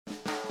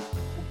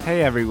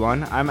Hey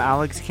everyone, I'm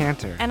Alex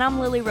Cantor. And I'm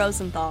Lily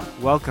Rosenthal.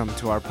 Welcome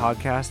to our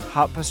podcast,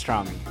 Hot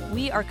Pastrami.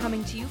 We are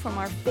coming to you from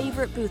our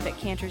favorite booth at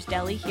Cantor's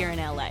Deli here in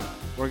LA.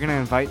 We're going to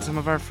invite some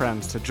of our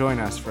friends to join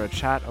us for a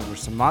chat over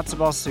some matzo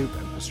ball soup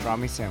and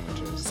pastrami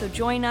sandwiches. So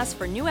join us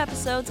for new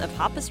episodes of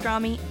Hot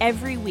Pastrami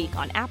every week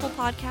on Apple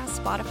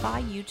Podcasts,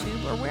 Spotify,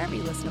 YouTube, or wherever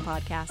you listen to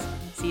podcasts.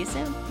 See you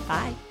soon.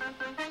 Bye.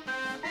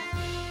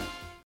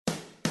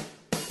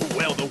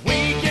 Well, the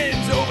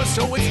weekend's over,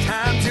 so it's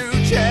time to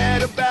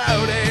chat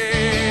about it.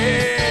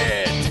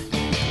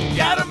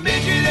 Got a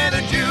midget and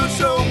a Jew,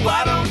 so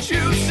why don't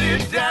you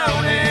sit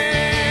down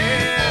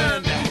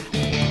and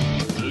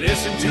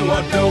listen to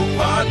our dope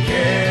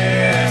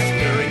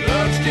podcast during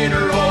lunch,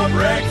 dinner, or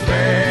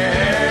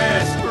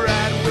breakfast.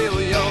 Brad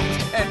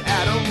Williams and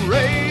Adam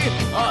Ray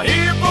are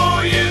here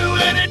for you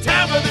any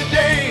time of the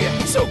day.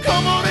 So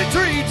come on and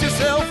treat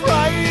yourself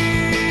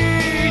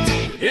right.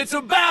 It's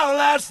about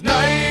last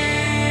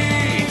night.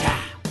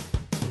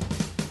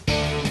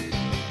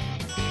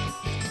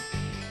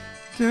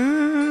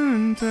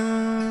 Dun,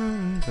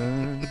 dun,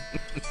 dun.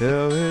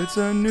 Oh, it's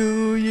a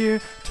new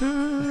year.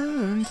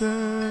 Dun,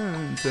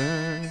 dun,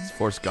 dun. It's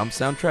Forrest Gump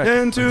soundtrack.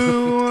 And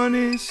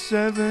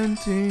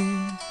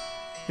 2017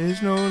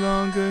 is no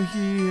longer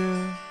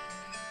here.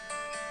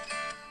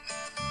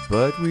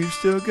 But we've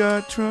still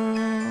got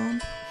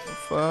Trump.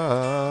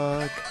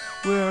 Fuck.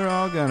 We're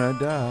all gonna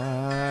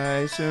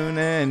die soon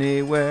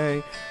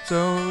anyway,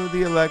 so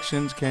the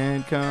elections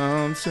can't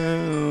come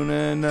soon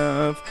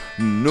enough.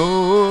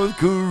 North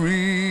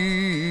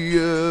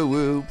Korea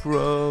will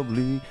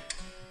probably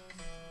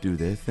do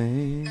their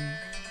thing.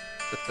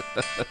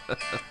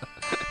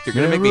 You're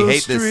gonna make me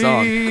hate this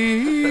song.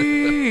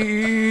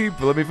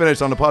 But let me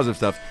finish on the positive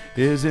stuff.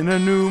 Is in a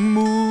new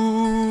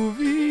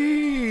movie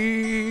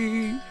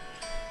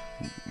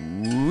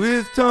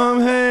with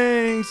Tom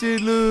Hanks.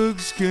 It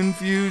looks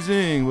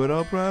confusing, but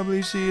I'll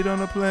probably see it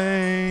on a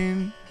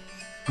plane.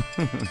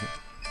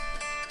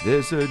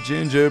 There's a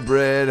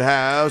gingerbread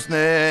house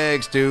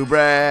next to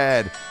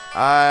Brad.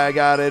 I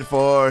got it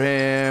for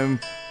him,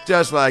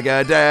 just like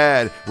a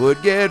dad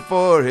would get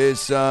for his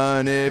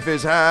son if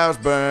his house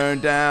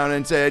burned down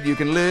and said, you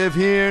can live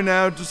here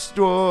now, just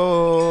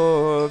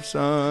dwarf,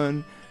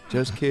 son.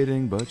 Just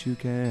kidding, but you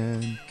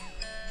can.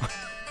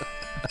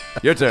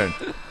 Your turn.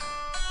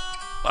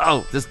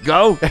 Oh, just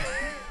go.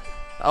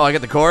 Oh, I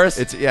got the chorus.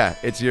 It's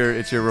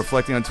your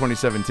reflecting on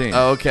 2017.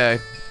 Oh, okay.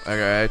 All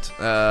right.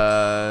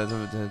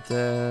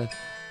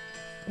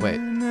 Wait.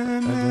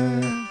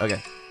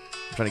 Okay.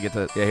 I'm trying to get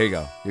to. Yeah, here you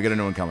go. You got a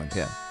new one coming.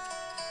 Yeah.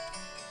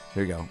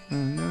 Here you go.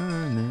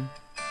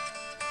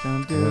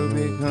 Time to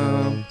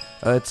become.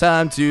 A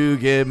time to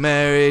get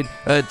married,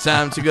 a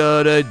time to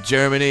go to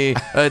Germany,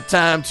 a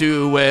time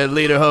to wear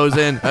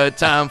lederhosen, a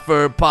time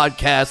for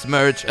podcast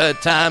merch, a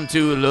time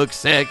to look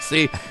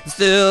sexy,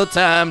 still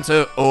time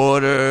to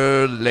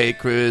order late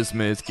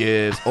Christmas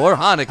gifts or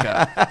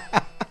Hanukkah.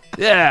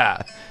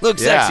 Yeah. Look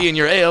sexy in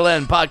your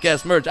ALN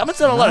podcast merch. I'm going to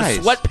sell a lot of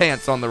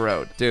sweatpants on the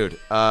road. Dude,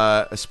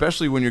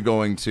 especially when you're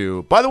going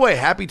to... By the way,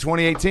 happy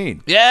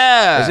 2018.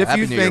 Yeah. As if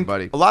Happy you New think Year,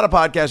 buddy. a lot of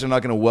podcasts are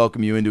not going to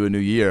welcome you into a new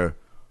year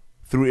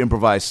through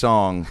improvised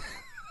song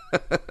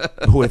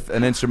with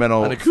an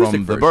instrumental An acoustic from the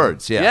version.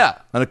 Birds. Yeah. Yeah.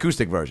 An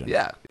acoustic version.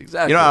 Yeah,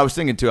 exactly. You know, I was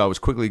thinking, too, I was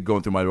quickly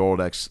going through my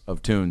Rolodex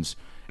of tunes,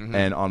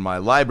 and on my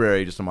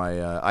library, just on my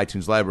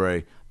iTunes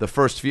library, the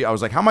first few, I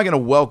was like, how am I going to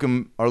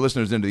welcome our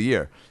listeners into the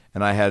year?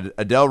 And I had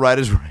Adele, Right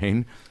as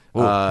Rain.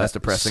 Ooh, that's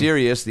depressing.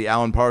 Sirius, the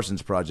Alan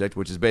Parsons Project,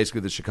 which is basically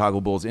the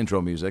Chicago Bulls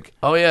intro music.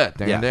 Oh, yeah.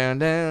 Yeah.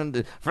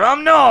 Down,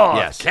 from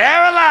North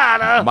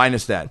Carolina.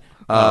 Minus that.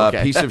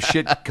 Okay. Piece of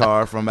Shit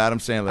Car from Adam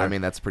Sandler. I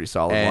mean, that's a pretty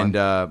solid and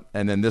one.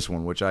 and then this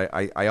one, which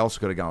I also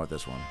could have gone with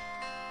this one.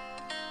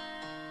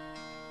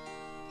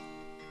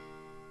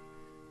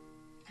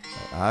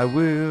 I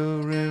will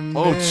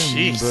remember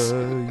jeez.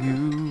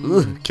 you.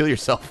 Ugh, kill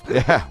yourself.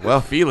 Yeah,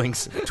 well,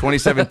 Feelings.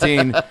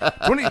 2017.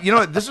 You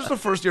know, this was the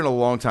first year in a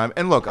long time.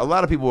 And look, a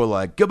lot of people were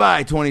like,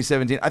 goodbye,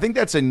 2017. I think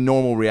that's a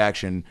normal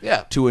reaction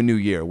to a new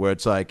year, where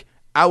it's like,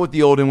 out with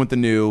the old, in with the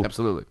new.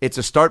 Absolutely. It's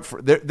a start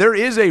for... There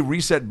is a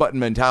reset button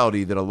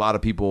mentality that a lot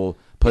of people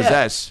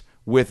possess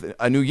with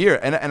a new year.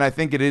 And I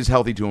think it is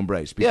healthy to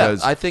embrace,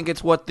 because... Yeah, I think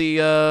it's what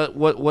the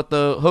what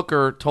the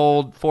hooker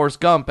told Forrest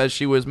Gump as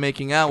she was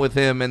making out with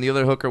him, and the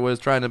other hooker was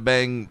trying to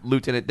bang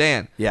Lieutenant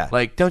Dan. Yeah.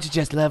 Like, don't you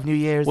just love New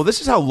Year's? Well, this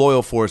is how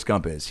loyal Forrest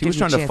Gump is. He was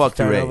trying to fuck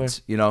through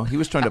AIDS. You know, he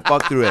was trying to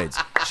fuck through AIDS.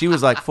 She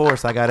was like,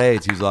 Forrest, I got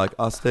AIDS. He's like,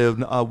 I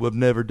would have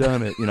never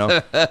done it, you know.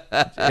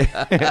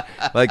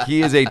 Like,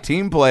 he is a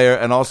team player,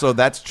 and also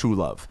that's true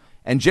love.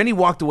 And Jenny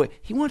walked away.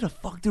 He wanted to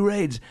fuck through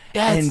AIDS.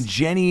 Yes. And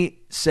Jenny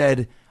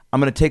said, I'm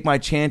going to take my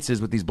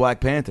chances with these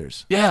Black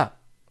Panthers. Yeah.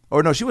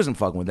 Or no, she wasn't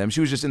fucking with them. She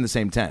was just in the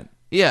same tent.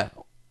 Yeah.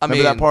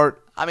 Remember that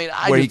part? I mean,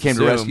 where he came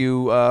to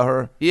rescue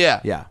her?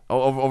 Yeah. Yeah.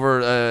 Over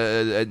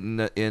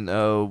in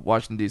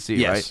Washington, D.C.,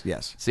 Yes, right?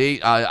 yes.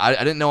 See, I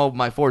didn't know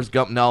my Forrest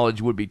Gump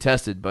knowledge would be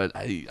tested, but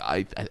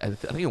I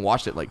think I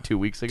watched it like 2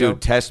 weeks ago.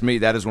 Dude, test me.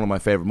 That is one of my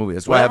favorite movies.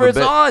 That's why Whenever I have a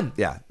it's bit, on.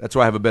 Yeah, that's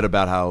why I have a bit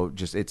about how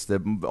just it's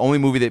the only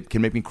movie that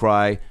can make me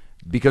cry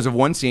because of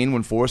one scene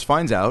when Forrest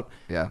finds out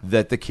Yeah.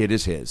 that the kid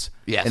is his.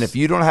 Yes. And if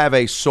you don't have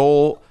a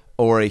soul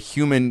or a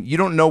human, you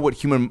don't know what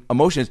human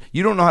emotion is.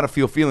 You don't know how to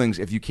feel feelings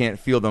if you can't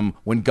feel them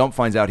when Gump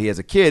finds out he has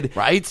a kid.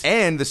 Right.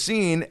 And the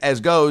scene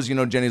as goes,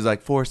 Jenny's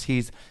like, Forrest,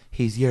 he's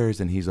yours.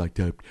 And he's like,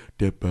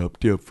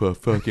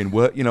 fucking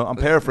what? I'm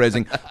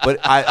paraphrasing. But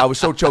I was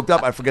so choked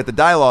up, I forget the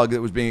dialogue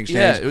that was being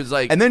exchanged. Yeah, it was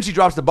like. And then she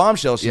drops the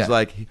bombshell. She's Yeah.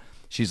 like,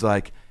 he's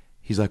like,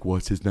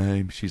 what's his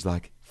name? She's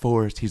like,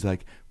 Forrest. He's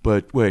like,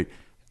 but wait.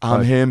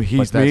 I'm him.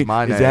 He's that's me.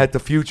 my Is name. that the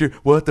future?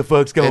 What the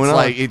fuck's going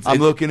on? I'm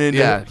looking into.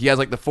 Yeah, he has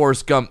like the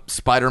Forrest Gump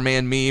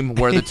Spider-Man meme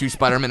where the two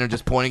Spider-Men are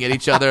just pointing at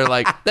each other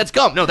like, that's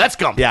Gump. No, that's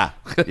Gump. Yeah,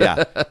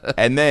 yeah.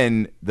 And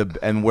then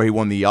where he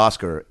won the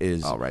Oscar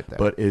is. Oh, right there.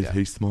 But is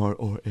he smart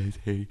or is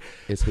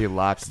he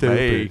locked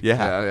stupid?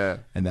 Yeah. yeah.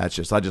 And I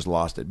just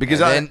lost it because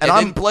And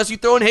then plus you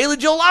throw in Haley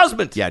Joel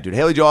Osment. Yeah, dude,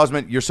 Haley Joel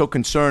Osment. You're so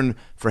concerned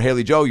for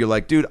Haley Joe. You're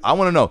like, dude, I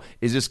want to know: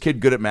 is this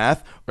kid good at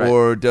math,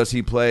 or does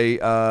he play?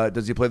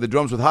 Does he play the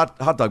drums with hot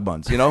dog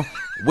buns?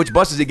 Which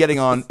bus is he getting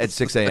on at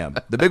 6 a.m.?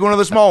 The big one or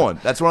the small one?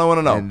 That's what I want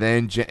to know. And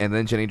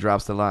then Jenny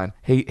drops the line.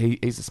 Hey,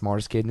 he's the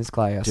smartest kid in his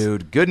class.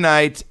 Dude, good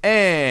night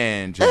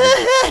and.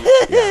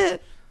 Yeah.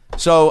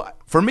 So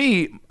for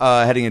me,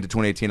 heading into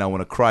 2018, I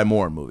want to cry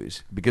more in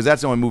movies because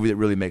that's the only movie that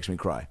really makes me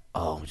cry.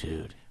 Oh,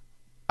 dude.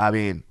 I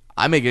mean,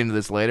 I may get into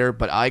this later,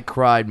 but I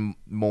cried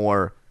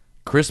more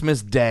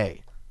Christmas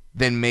Day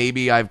than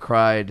maybe I've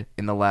cried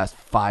in the last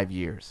 5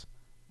 years.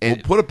 Well,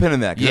 put a pin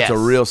in that because Yes. it's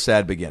a real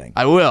sad beginning.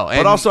 I will.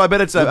 But also, I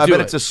bet it's we'll do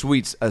a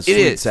sweet It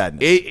is.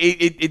 sadness.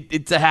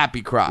 It's a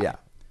happy cry. Yeah.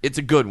 It's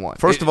a good one.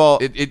 First of all-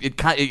 it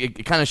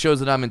kind of shows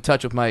that I'm in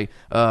touch with my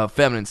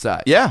feminine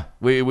side. Yeah.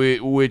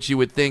 Which you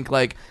would think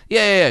like,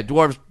 yeah,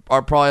 dwarves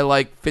are probably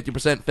like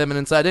 50%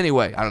 feminine side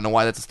anyway. I don't know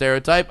why that's a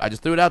stereotype. I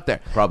just threw it out there.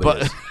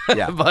 Probably is.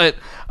 Yeah. But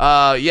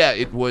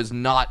it was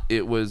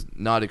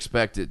not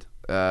expected.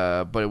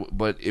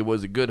 But it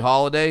was a good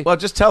holiday. Well,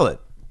 just tell it.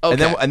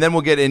 Okay. And then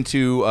we'll get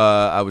into.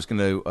 I was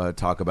going to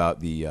talk about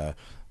the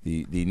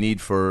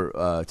need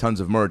for tons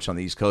of merch on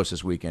the East Coast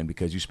this weekend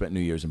because you spent New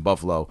Year's in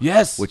Buffalo.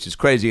 Yes. Which is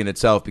crazy in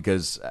itself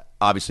because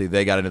obviously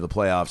they got into the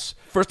playoffs.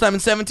 First time in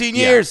 17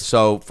 Yeah. years.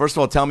 So first of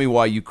all, tell me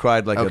why you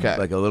cried like Okay.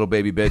 a little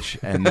baby bitch,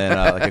 and then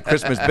like a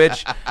Christmas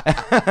bitch.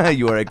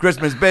 You are a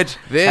Christmas bitch.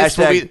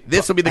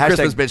 This will be the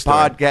Christmas bitch story.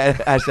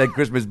 Podcast. Hashtag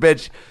Christmas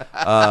bitch.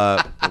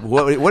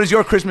 What is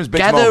your Christmas bitch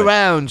Gather moment?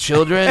 round,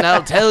 children.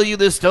 I'll tell you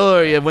the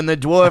story of when the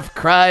dwarf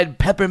cried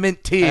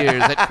peppermint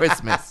tears at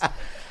Christmas.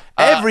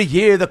 Every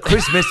year, the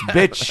Christmas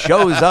bitch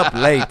shows up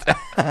late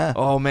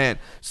Oh man.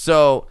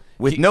 So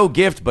with no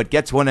gift, but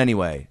gets one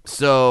anyway.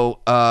 So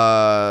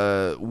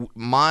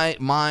my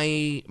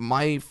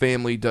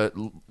family does.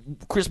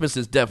 Christmas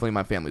is definitely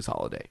my family's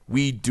holiday.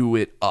 We do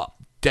it up.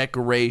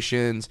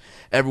 Decorations,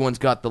 everyone's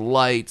got the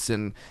lights,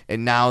 and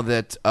now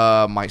that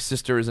my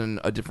sister is in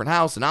a different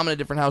house and I'm in a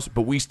different house,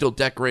 but we still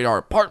decorate our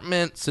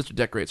apartment. Sister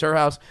decorates her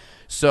house.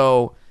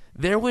 So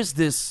there was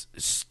this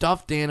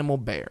stuffed animal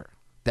bear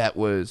that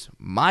was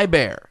my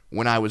bear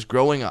when I was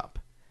growing up,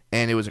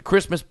 and it was a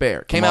Christmas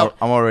bear. I'm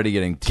already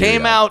getting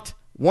teary-eyed. Out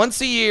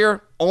once a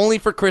year, only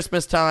for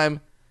Christmas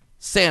time.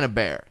 Santa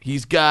Bear.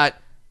 He's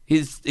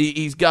dressed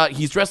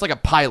like a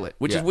pilot,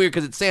 which is weird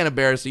because it's Santa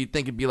Bear, so you'd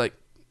think it'd be like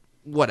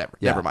whatever.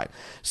 Yeah. Never mind.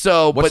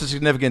 So, What's the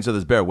significance of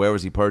this bear? Where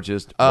was he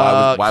purchased?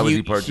 Why was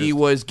he purchased? He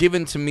was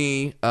given to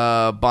me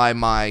by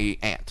my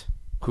aunt,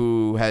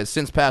 who has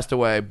since passed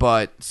away.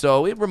 But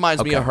so it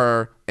reminds me of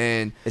her.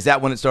 And is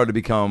that when it started to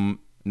become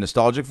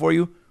nostalgic for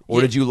you, or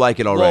Yeah. did you like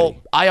it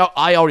already? Well,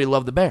 I already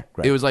loved the bear.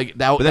 Right. It was like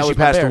that. But then that she was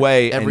my passed bear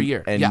away every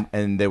year.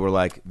 and they were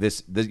like,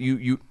 this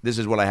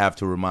is what I have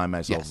to remind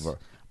myself Yes. of her.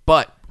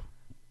 But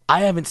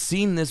I haven't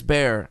seen this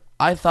bear.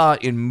 I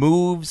thought it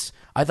moves.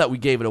 I thought we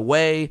gave it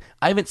away.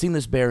 I haven't seen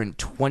this bear in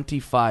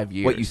 25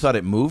 years. What, you thought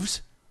it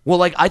moves? Well,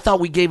 like I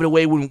thought we gave it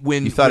away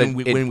when You thought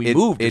when we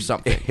moved or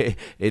something.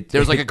 There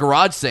was like a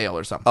garage sale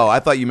or something. Oh, I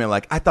thought you meant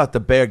like I thought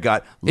the bear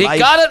got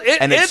life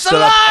and it's stood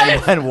up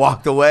alive! and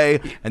walked away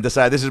and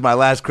decided this is my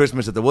last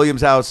Christmas at the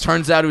Williams house.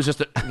 Turns out it was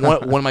just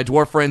one of my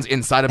dwarf friends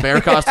inside a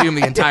bear costume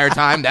the entire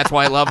time. That's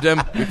why I loved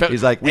him.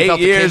 He's like, we 8 felt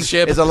the years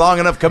kinship. is a long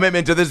enough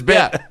commitment to this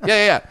bit.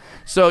 Yeah.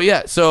 So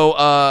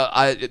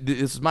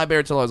this is my bear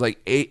until I was like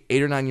 8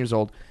 or 9 years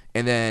old,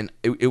 and then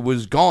it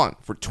was gone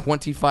for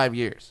 25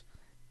 years,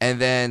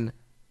 and then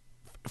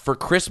for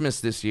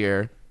Christmas this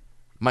year,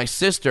 my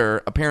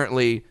sister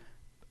apparently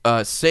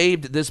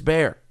saved this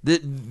bear.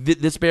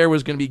 This bear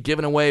was going to be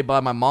given away by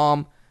my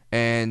mom,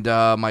 and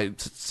my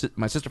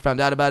sister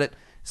found out about it,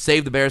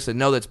 saved the bear, said,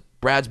 no, that's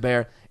Brad's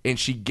bear, and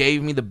she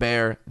gave me the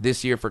bear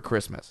this year for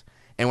Christmas.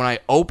 And when I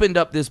opened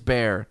up this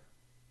bear,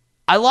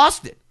 I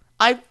lost it.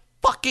 I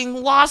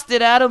fucking lost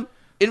it, Adam,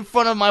 in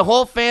front of my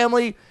whole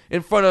family,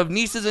 in front of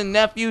nieces and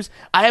nephews.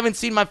 I haven't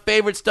seen my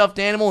favorite stuffed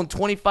animal in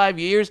 25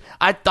 years.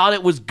 I thought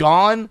it was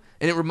gone,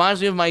 and it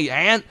reminds me of my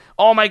aunt.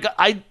 Oh, my God.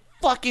 I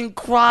fucking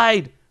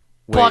cried.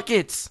 Wait.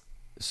 Buckets.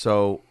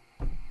 So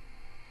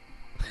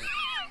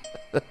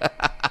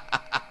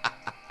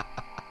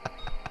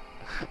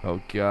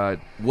Oh, God.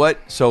 what?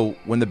 So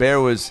when the bear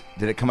was,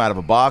 did it come out of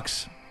a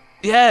box?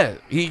 Yeah,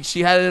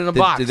 she had it in a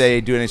box. Did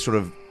they do any sort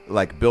of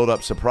like build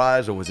up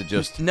surprise, or was it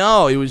just?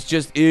 No, it was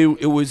just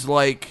it was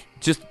like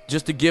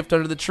just a gift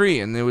under the tree,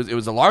 and it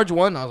was a large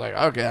one. I was like,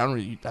 okay, I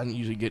don't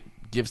usually get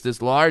gifts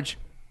this large,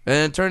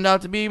 and it turned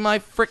out to be my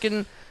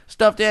freaking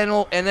stuffed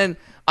animal. And then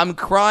I'm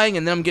crying,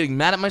 and then I'm getting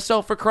mad at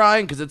myself for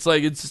crying because it's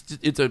like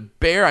it's a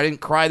bear. I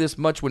didn't cry this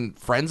much when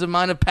friends of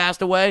mine have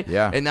passed away,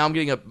 and now I'm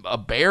getting a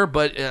bear.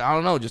 But I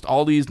don't know, just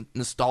all these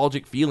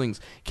nostalgic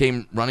feelings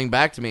came running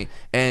back to me,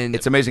 and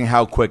It's amazing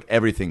how quick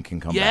everything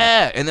can come back.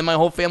 yeah. And then my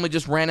whole family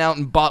just ran out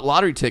and bought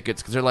lottery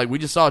tickets because they're like, we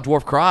just saw a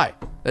dwarf cry.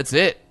 That's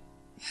it.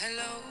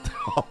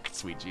 Oh,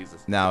 sweet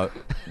Jesus. Now,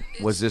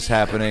 was this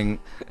happening?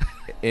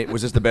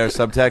 Was this the bear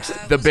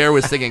subtext? The bear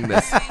was singing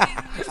this.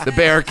 The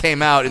bear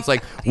came out. It's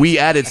like, we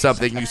added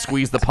something. You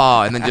squeeze the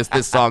paw, and then just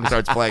this song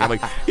starts playing. I'm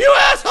like, you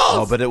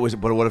assholes! Oh,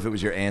 but what if it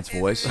was your aunt's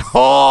voice?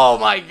 Oh,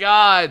 my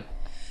God.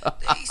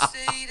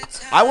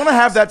 I want to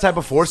have that type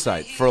of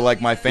foresight for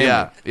like my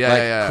family.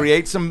 Yeah.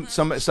 Create some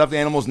stuffed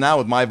animals now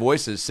with my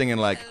voices singing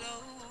like,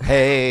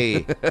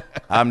 "Hey,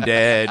 I'm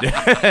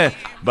dead,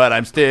 but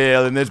I'm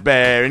still in this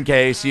bear in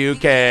case you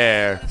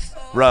care.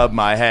 Rub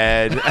my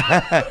head.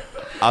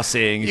 I'll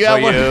sing for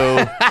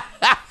you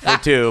for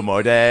 2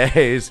 more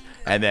days,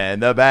 and then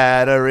the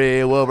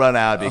battery will run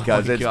out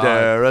because it's God.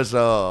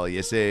 Duracell,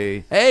 you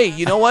see." Hey,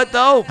 you know what,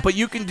 though? But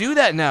you can do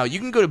that now. You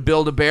can go to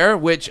Build-A-Bear,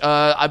 which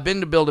I've been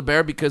to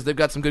Build-A-Bear because they've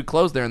got some good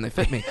clothes there and they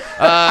fit me.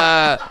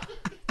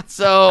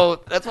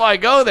 So that's why I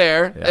go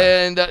there.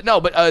 Yeah.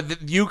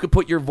 And you could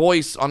put your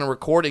voice on a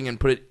recording and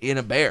put it in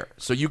a bear.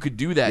 So you could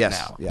do that Yes,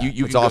 now. yeah.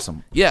 You It's can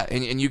awesome.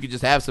 And you could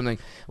just have something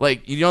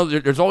like,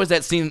 there's always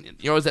that scene.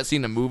 You always that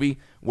scene in a movie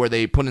where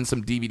they put in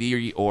some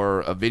DVD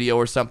or a video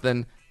or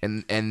something,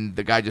 and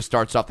the guy just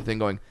starts off the thing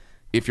going,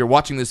 "If you're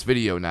watching this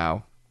video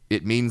now,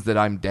 it means that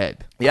I'm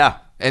dead." Yeah.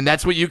 And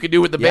that's what you could do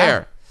with the Yeah.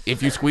 bear.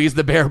 If you squeeze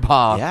the bear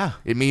paw, Yeah.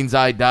 it means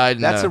I died.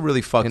 That's a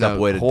really fucked in up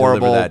way to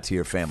horrible deliver that to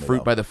your family, Fruit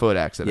though. by the foot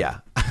accident. Yeah.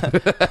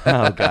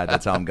 Oh God,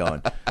 that's how I'm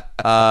going.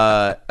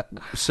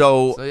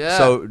 So yeah.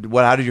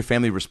 How did your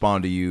family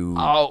respond to you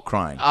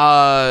crying?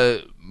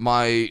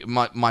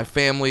 My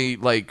family,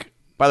 like,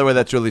 By the way,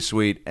 that's really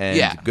sweet and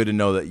Yeah. good to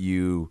know that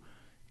you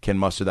can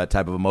muster that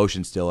type of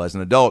emotion still as an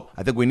adult.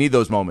 I think we need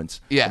those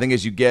moments. Yeah. I think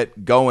as you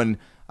get going,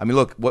 I mean,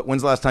 look,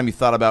 when's the last time you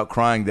thought about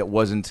crying that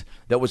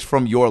was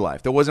from your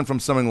life? That wasn't from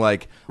something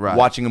like Right.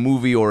 watching a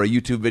movie or a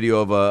YouTube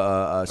video of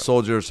a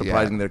soldier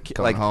surprising their kid.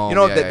 Coming Like, home.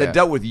 that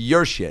dealt with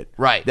your shit.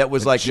 Right. That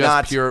was It's like just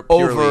not purely-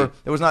 over.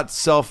 It was not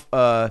self,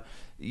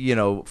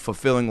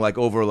 fulfilling, like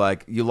over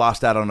like you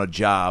lost out on a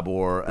job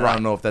or I Right.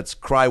 don't know if that's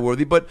cry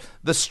worthy, but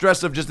the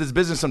stress of just this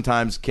business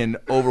sometimes can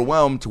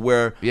overwhelm to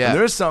where when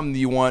there is something that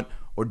you want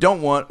or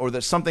don't want or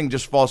that something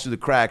just falls through the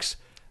cracks.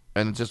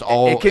 and it just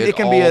all It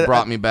can be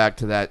brought me back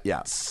to that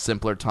Yeah.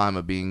 simpler time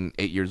of being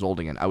 8 years old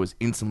again. I was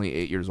instantly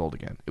 8 years old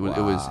again.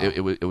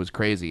 It was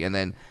crazy. And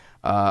then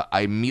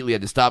I immediately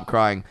had to stop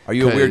crying. Are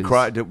you a weird 'cause-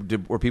 cry?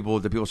 Did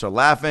people start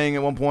laughing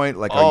at one point?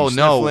 Like, are Oh you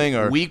no, sniffling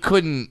or we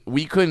couldn't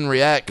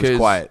react It was because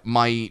quiet.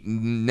 my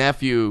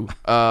nephew,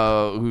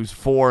 who's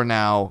 4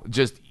 now,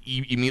 just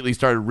immediately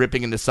started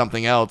ripping into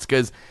something else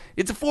because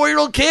it's a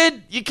 4-year-old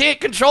kid. You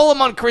can't control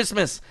him on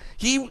Christmas.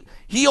 He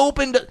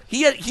opened.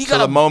 He so got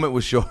the a moment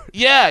was short.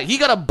 yeah. He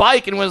got a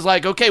bike and was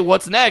like, okay,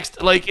 what's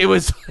next? Like it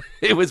was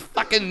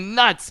fucking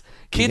nuts.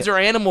 Kids are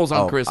animals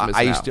on Christmas.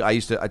 I now.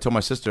 used to. I told my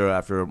sister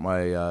after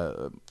my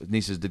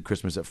nieces did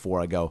Christmas at 4.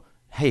 I go,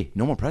 hey,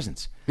 no more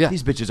presents. Yeah.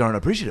 These bitches aren't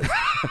appreciative.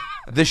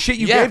 The shit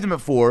you Yeah. gave them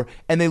at 4,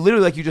 and they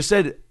literally, like you just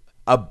said,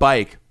 a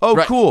bike. Oh,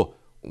 Right. cool.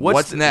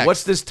 What's next?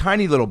 What's this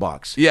tiny little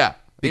box? Yeah,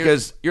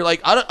 Because- you're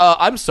like,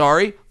 I'm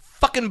sorry,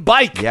 fucking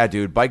bike. Yeah,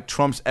 dude. Bike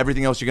trumps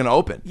everything else you're gonna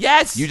open.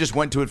 Yes. You just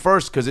went to it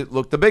first because it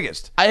looked the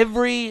biggest.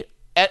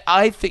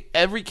 I think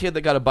every kid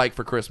that got a bike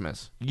for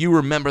Christmas, you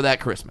remember that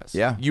Christmas.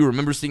 Yeah. You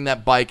remember seeing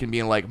that bike and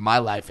being like, my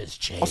life has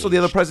changed. Also, the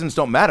other presents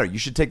don't matter. You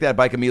should take that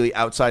bike immediately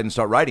outside and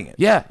start riding it.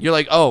 Yeah. You're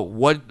like, oh,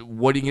 what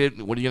are you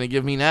gonna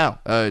give me now?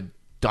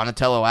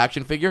 Donatello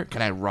action figure?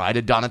 Can I ride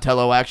a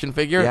Donatello action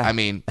figure? Yeah. I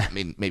mean,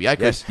 maybe I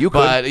could. Yes, you could.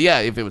 But yeah,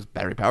 if it was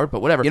battery powered,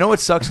 but whatever. You know what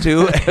sucks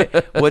too?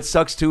 What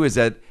sucks too is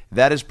that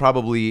is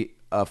probably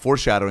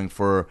foreshadowing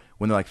for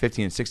when they're like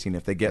 15 and 16.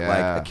 If they get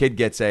like a kid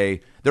gets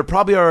there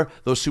probably are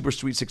those super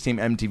sweet 16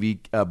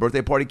 MTV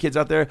birthday party kids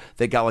out there.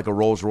 They got like a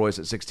Rolls Royce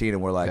at 16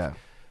 and we're like,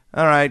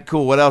 all right,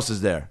 cool. What else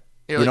is there?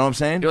 You know what I'm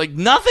saying? You're like,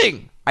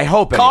 nothing. I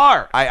hope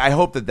car. I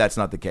hope that that's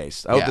not the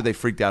case. I hope that they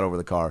freaked out over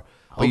the car.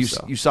 But Hope you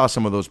so. saw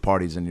some of those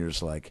parties and you're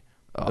just like,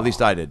 at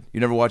least I did. You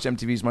never watched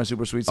MTV's My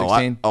Super Sweet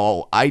 16?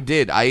 I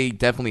did. I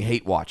definitely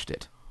hate watched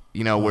it.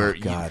 You know, where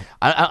God.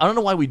 I don't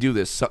know why we do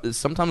this.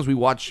 Sometimes we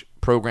watch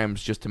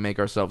programs just to make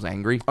ourselves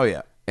angry. Oh,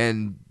 yeah.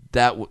 And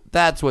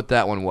that's what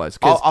that one was.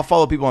 'Cause- I'll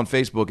follow people on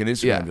Facebook and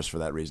Instagram Yeah. just for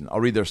that reason. I'll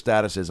read their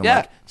statuses. I'm Yeah.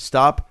 like,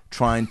 stop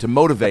trying to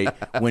motivate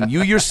when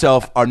you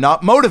yourself are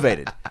not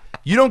motivated.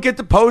 You don't get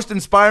to post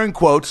inspiring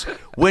quotes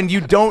when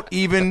you don't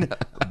even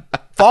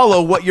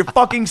follow what you're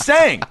fucking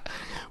saying.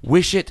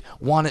 wish it,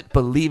 want it,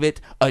 believe it,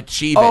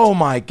 achieve it. Oh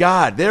my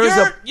God, there's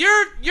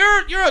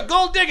You're a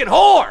gold digging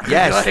whore.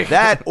 yes, Like-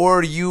 that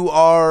or you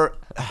are.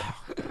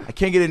 I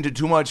can't get into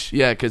too much.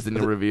 Yeah, because then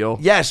the reveal.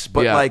 Yes,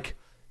 but Yeah. like,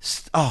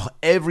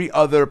 every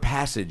other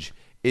passage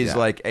is Yeah.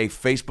 like a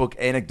Facebook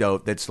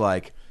anecdote that's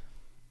like,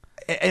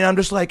 and I'm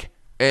just like,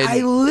 And-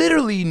 I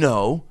literally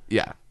know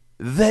Yeah.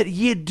 that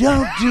you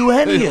don't do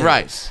any of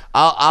Right. this.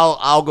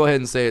 I'll go ahead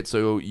and say it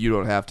so you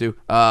don't have to.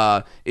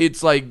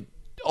 It's like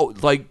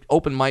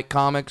open mic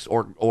comics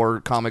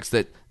or comics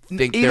that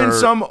think Even they're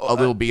some a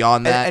little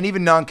beyond that. and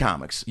even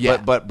non-comics. Yeah.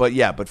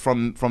 But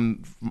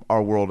from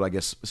our world, I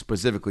guess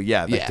specifically,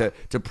 yeah, like Yeah.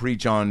 to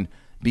preach on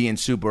being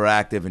super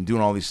active and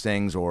doing all these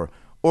things, or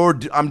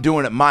I'm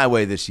doing it my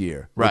way this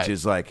year, Right. which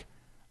is like,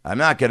 I'm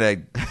not gonna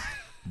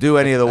do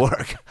any of the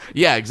work.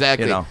 Yeah,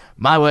 exactly. You know.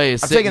 My way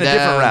is I'm sitting taking a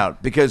different down,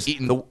 route because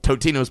eating the-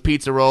 Totino's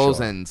pizza rolls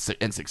Sure. and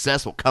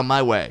success will come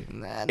my way.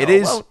 Nah, no, It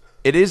is. won't.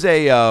 It is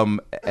a.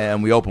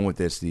 And we open with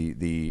this.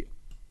 The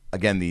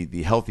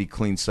healthy,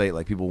 clean slate.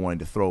 Like people wanting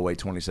to throw away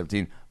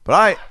 2017.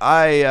 But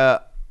I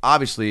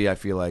obviously I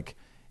feel like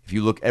if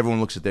you look, everyone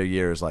looks at their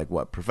year as like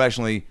what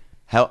professionally.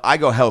 I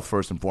go health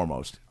first and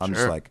foremost. I'm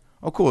just Sure. like,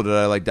 oh cool. Did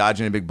I like dodge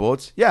any big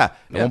bullets? Yeah. At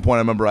Yeah. one point, I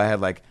remember I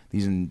had like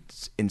these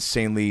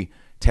insanely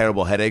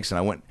terrible headaches,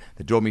 and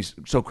that drove me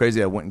so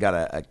crazy. I went and got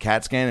a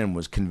CAT scan and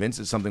was convinced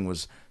that something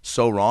was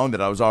so wrong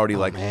that I was already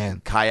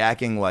man.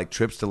 kayaking like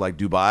trips to like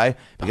Dubai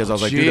because I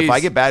was like, dude, jeez. if I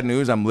get bad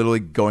news, I'm literally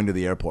going to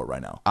the airport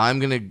right now. I'm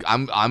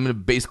gonna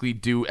basically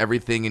do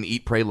everything and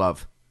eat, pray,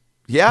 love.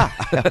 Yeah.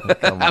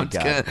 Oh my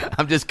God.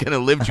 I'm just gonna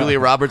live Julia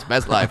Roberts'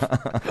 best life.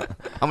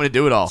 I'm gonna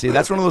do it all. See,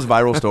 that's one of those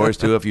viral stories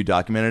too. If you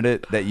documented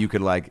it, that you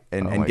could like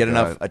and my get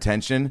enough God.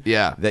 attention,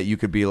 Yeah. that you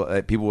could be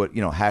people would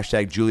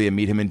hashtag Julia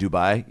meet him in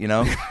Dubai,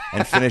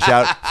 and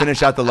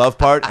finish out the love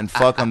part and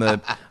fuck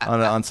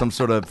on some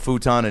sort of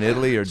futon in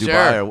Italy or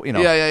Dubai Sure. or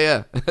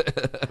Yeah.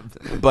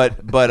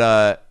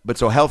 but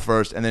so health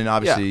first, and then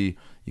obviously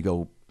you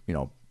go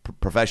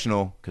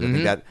professional because I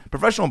think that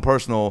professional and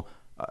personal,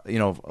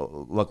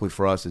 luckily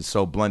for us is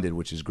so blended,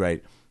 which is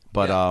great.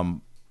 But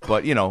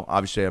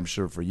obviously I'm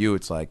sure for you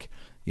it's like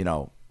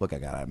look, I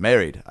got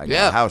married, I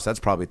got a house, that's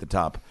probably at the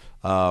top.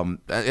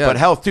 But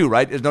health too,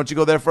 right? Don't you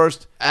go there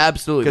first?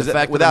 Absolutely. Because The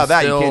fact without I'm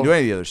that, you still- can't do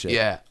any of the other shit.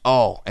 Yeah.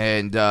 Oh,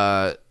 and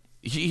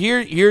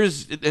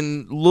here's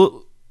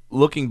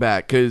looking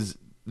back, because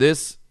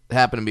this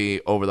happened to me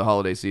over the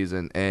holiday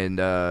season,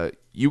 and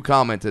you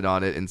commented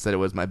on it and said it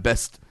was my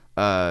best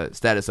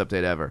status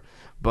update ever.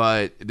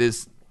 But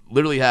this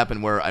literally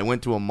happened where I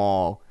went to a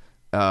mall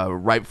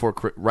right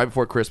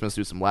before Christmas,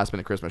 do some last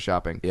minute Christmas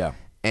shopping. Yeah.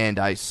 And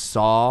I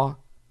saw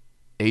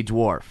a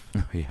dwarf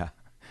Yeah.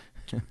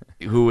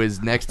 who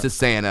is next to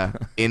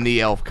Santa in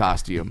the elf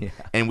costume,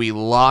 and we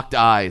locked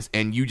eyes,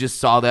 and you just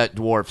saw that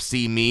dwarf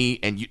see me,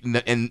 and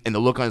and the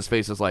look on his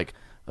face was like,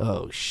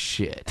 oh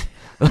shit.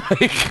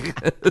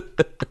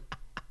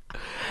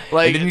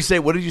 Like, And didn't you say?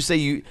 What did you say?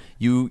 You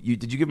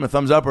did you give him a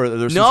thumbs up, or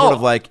there's some No, sort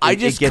of like I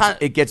just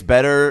it gets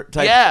better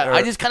type? yeah, or-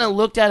 I just kind of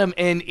looked at him,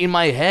 and in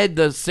my head,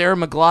 the Sarah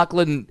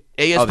McLachlan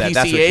Oh, that's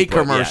what you ASPCA put.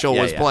 commercial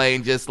Yeah, was yeah.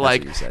 playing, just what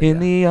like you said, in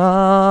the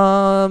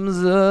arms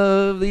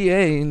of the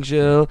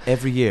angel.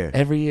 every year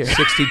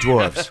 60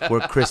 dwarfs were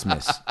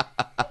Christmas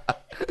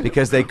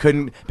because they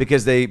couldn't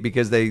because they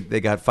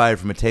got fired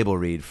from a table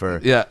read for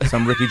Yeah.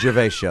 some Ricky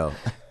Gervais show.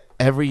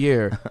 Every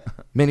year,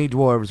 many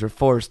dwarves are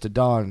forced to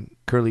don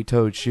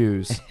curly-toed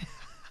shoes.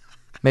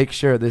 Make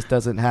sure this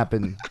doesn't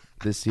happen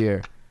this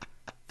year.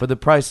 For the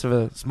price of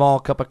a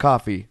small cup of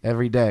coffee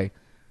every day,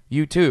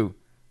 you too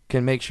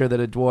can make sure that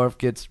a dwarf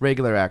gets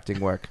regular acting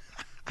work,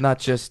 not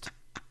just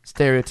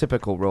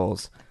stereotypical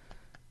roles.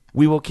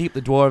 We will keep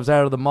the dwarves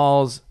out of the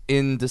malls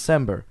in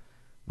December.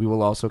 We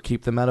will also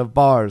keep them out of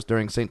bars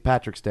during St.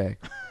 Patrick's Day.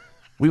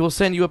 We will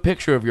send you a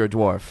picture of your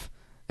dwarf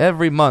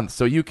every month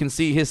so you can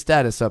see his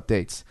status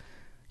updates.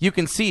 You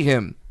can see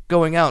him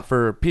going out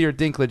for Peter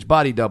Dinklage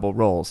body double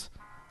roles.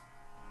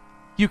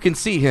 You can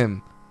see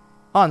him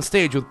on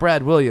stage with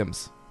Brad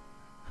Williams.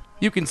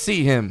 You can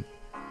see him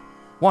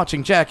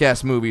watching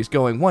Jackass movies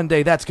going, one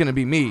day that's going to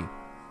be me.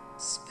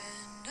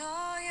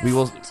 We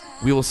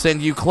will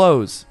send you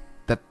clothes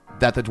that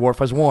the dwarf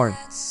has worn.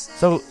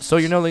 So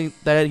you know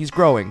that he's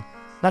growing,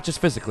 not just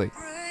physically,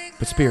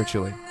 but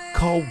spiritually.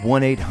 Call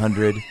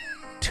 1-800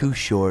 Too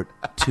Short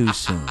Too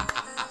Soon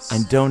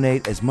and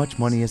donate as much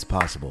money as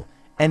possible.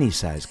 Any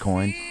size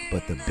coin,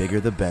 but the bigger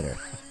the better,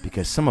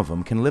 because some of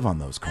them can live on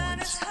those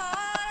coins.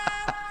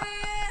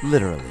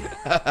 Literally.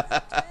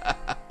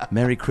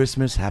 Merry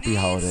Christmas, Happy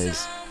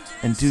Holidays,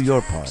 and do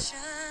your part.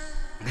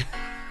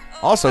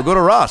 Also, go to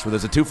Ross, where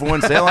there's a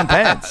 2-for-1 sale on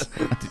pants.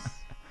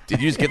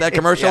 Did you just get that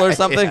commercial or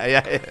something?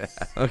 Yeah.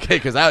 Okay,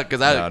 because No.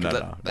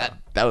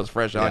 that was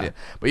fresh on Yeah. you.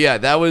 But yeah,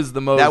 that was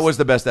the most. That was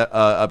the best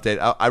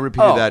update. I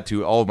repeated Oh. that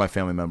to all of my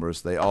family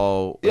members. They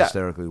all Yeah.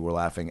 hysterically were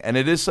laughing, and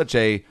it is such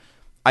a.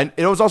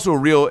 It was also a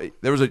real.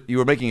 You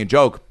were making a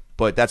joke,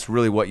 but that's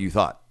really what you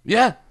thought.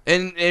 Yeah,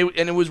 and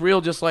it was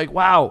real. Just like,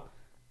 wow,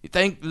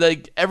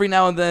 like every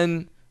now and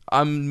then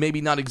I'm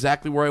maybe not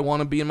exactly where I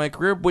want to be in my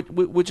career,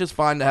 which is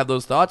fine to have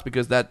those thoughts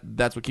because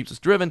that's what keeps us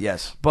driven.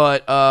 Yes.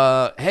 But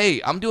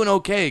hey, I'm doing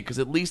okay because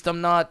at least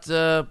I'm not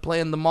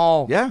playing the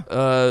mall. Yeah.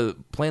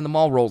 Playing the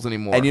mall roles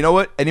anymore. And you know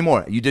what?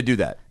 Anymore. You did do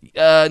that.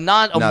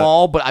 Not a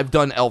mall, but I've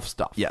done elf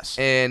stuff. Yes.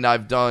 And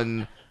I've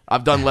done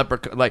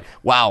leprechaun. Like,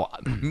 wow.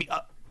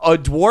 A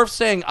dwarf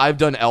saying I've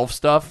done elf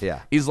stuff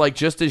is like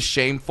just as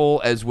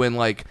shameful as when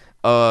like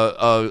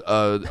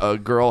a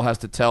girl has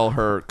to tell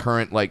her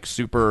current like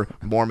super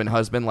Mormon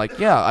husband like,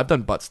 yeah, I've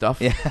done butt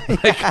stuff. Yeah.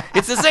 Like,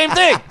 it's the same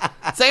thing.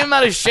 Same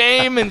amount of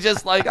shame and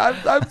just like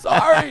I'm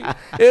sorry.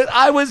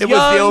 I was young. It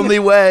was the only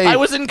way. I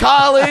was in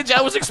college.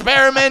 I was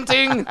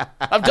experimenting.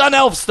 I've done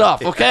elf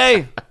stuff.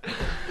 Okay.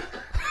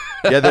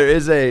 Yeah, there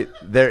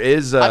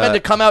is. I've had to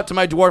come out to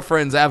my dwarf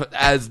friends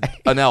as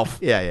an elf.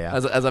 Yeah.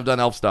 As I've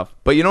done elf stuff.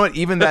 But you know what?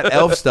 Even that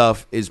elf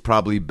stuff is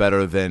probably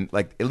better than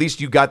like. At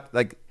least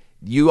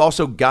you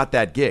also got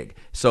that gig.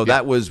 So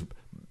that was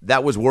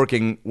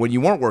working when you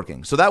weren't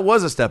working. So that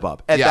was a step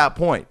up at that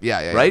point.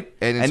 Yeah. Right.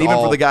 And even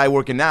for the guy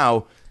working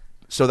now.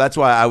 So that's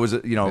why I was,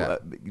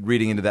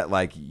 reading into that,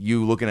 like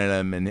you looking at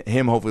him and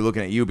him hopefully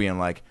looking at you, being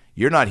like,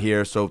 "You're not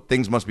here, so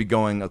things must be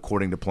going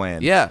according to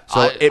plan." Yeah,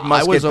 so it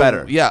must get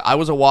better. I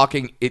was a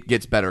walking "it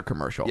gets better"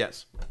 commercial.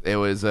 Yes, it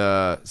was.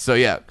 So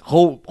yeah,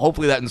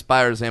 hopefully that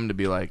inspires him to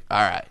be like,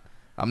 "All right,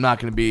 I'm not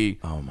gonna be.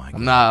 Oh my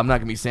God. I'm not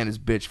gonna be Santa's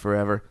bitch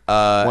forever.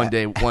 One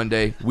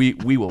day, we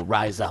will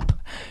rise up."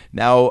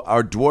 Now,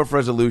 are dwarf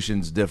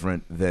resolutions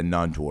different than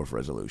non-dwarf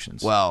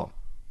resolutions? Well.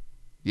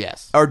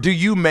 Yes. Or do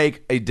you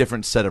make a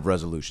different set of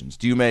resolutions?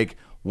 Do you make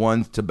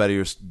one to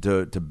better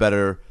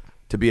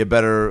to be a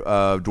better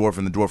dwarf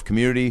in the dwarf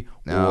community?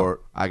 No, or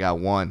I got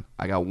one.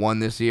 I got one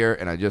this year,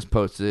 and I just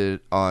posted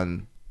it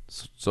on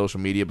social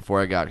media before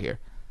I got here.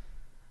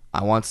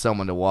 I want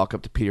someone to walk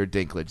up to Peter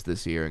Dinklage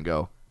this year and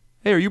go,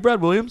 "Hey, are you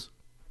Brad Williams?"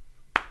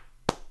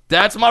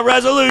 That's my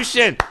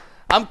resolution.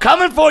 I'm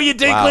coming for you,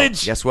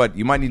 Dinklage. Wow. Guess what?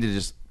 You might need to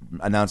just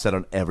announce that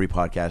on every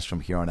podcast from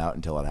here on out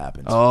until it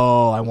happens.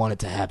 Oh, I want it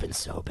to happen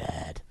so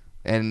bad.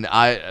 And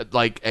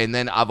and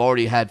then I've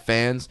already had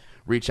fans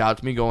reach out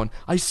to me going,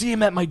 "I see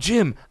him at my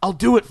gym. I'll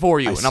do it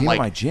for you." I and see I'm him like,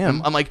 at my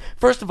gym? I'm like,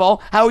 first of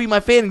all, how are you my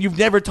fan and you've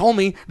never told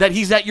me that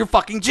he's at your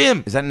fucking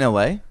gym? Is that in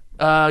L.A.?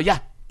 Yeah.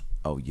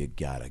 Oh, you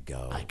gotta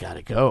go. I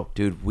gotta go.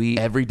 Dude, we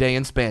every day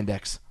in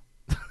spandex.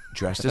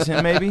 Dressed as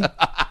him, maybe?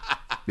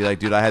 Be like,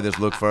 dude, I had this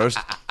look first.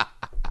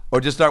 Or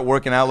just start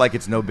working out like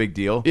it's no big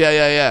deal.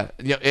 Yeah.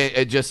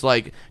 It just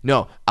like,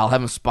 no, I'll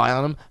have him spy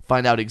on him,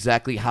 find out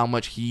exactly how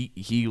much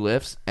he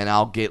lifts, and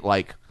I'll get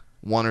like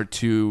 1 or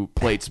 2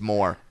 plates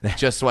more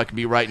just so I can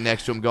be right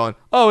next to him going,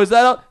 "Oh, is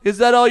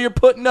that all you're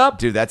putting up?"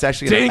 Dude, that's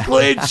actually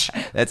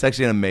Dinklage. That's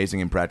actually an amazing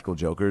Impractical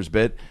Jokers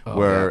bit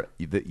where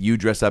you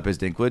dress up as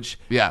Dinklage.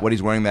 Yeah. What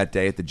he's wearing that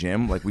day at the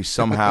gym. Like we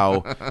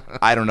somehow,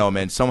 I don't know,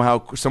 man.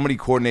 Somehow somebody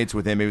coordinates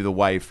with him, maybe the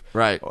wife.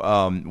 Right.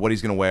 What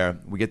he's going to wear.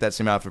 We get that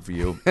same outfit for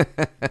you.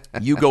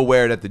 You go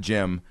wear it at the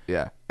gym.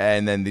 Yeah.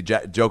 And then the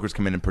Jokers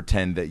come in and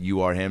pretend that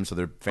you are him, so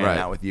they're fanning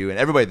out with you, and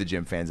everybody at the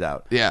gym fans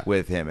out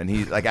with him. And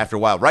he's like, after a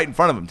while, right in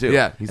front of him too.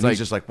 Yeah, he's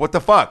just like, "What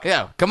the fuck?"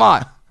 Yeah, come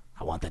on.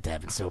 I want that to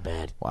happen so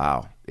bad.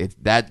 Wow, It's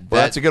that.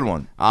 That's a good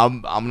one.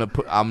 I'm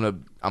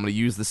gonna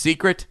use The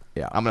Secret.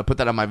 Yeah. I'm gonna put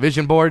that on my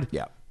vision board.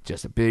 Yeah.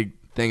 Just a big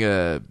thing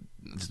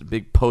just a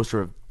big poster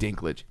of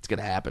Dinklage. It's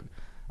gonna happen.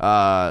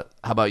 How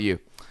about you?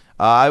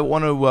 I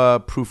want to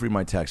proofread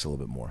my text a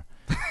little bit more.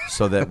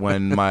 So that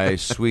when my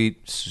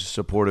sweet,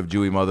 supportive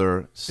Jewy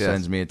mother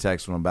sends me a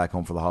text when I'm back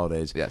home for the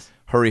holidays,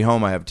 hurry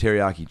home, I have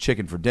teriyaki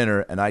chicken for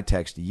dinner, and I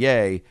text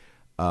yay,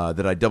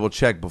 that I double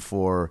check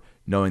before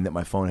knowing that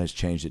my phone has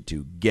changed it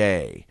to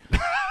gay.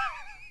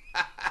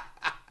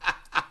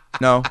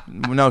 No,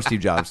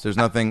 Steve Jobs. There's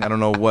nothing, I don't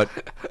know what.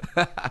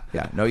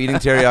 Yeah, no eating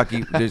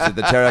teriyaki. Is it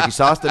the teriyaki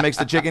sauce that makes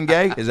the chicken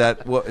gay? Is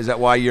that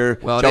why you're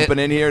jumping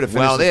in here to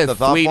finish the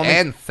thought sweet for me?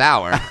 and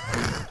sour.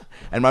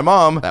 And my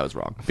mom, that was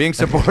wrong, being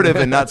supportive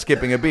and not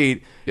skipping a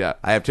beat. Yeah,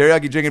 I have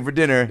teriyaki chicken for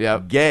dinner. Yeah,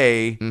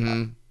 gay.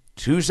 Mm-hmm.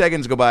 2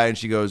 seconds go by and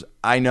she goes,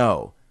 "I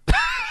know."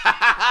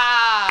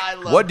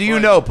 What do you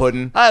know,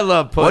 Puddin'? I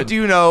love Puddin'. What do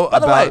you know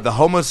about the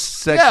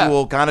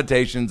homosexual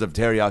connotations of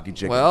teriyaki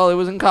chicken? Well, it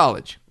was in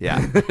college.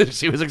 Yeah.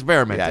 She was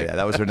experimenting. Yeah,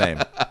 that was her name.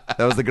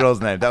 That was the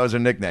girl's name. That was her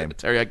nickname.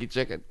 Teriyaki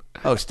chicken.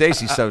 Oh,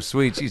 Stacy's so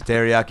sweet. She's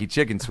teriyaki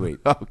chicken sweet.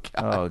 Oh, God.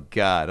 Oh,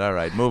 God. All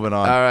right, moving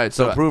on. All right,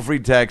 so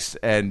proofread text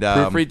and...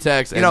 proofread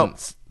text and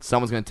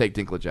someone's going to take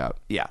Dinklage out.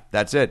 Yeah,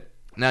 that's it.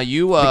 Now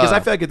you... because I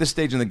feel like at this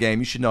stage in the game,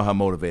 you should know how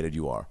motivated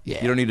you are. Yeah.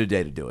 You don't need a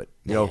day to do it.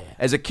 You know,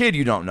 as a kid,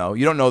 you don't know.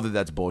 You don't know that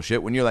that's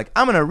bullshit. When you're like,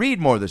 I'm going to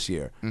read more this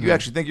year, you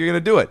actually think you're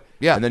going to do it.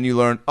 Yeah. And then you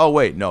learn, oh,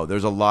 wait, no,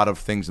 there's a lot of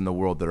things in the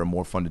world that are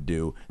more fun to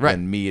do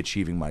than me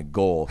achieving my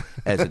goal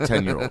as a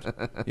 10-year-old.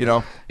 You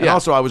know? And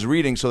also, I was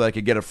reading so that I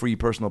could get a free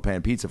personal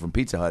pan pizza from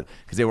Pizza Hut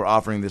because they were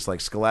offering this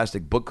like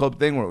Scholastic book club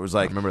thing where it was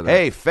like,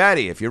 hey,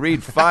 fatty, if you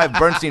read 5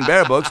 Bernstein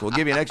Bear books, we'll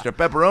give you an extra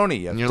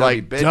pepperoni. And you're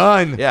like, bitch.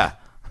 Done. Yeah.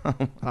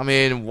 I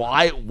mean,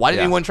 why did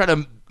anyone try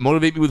to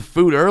motivate me with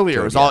food earlier.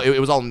 Sure, It was yeah. all it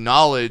was all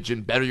knowledge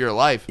and better your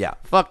life. Yeah.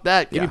 Fuck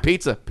that. Give Yeah. me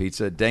pizza.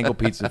 Pizza, dangle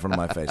pizza in front of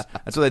my face.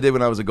 That's what I did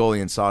when I was a goalie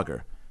in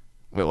soccer.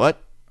 Wait,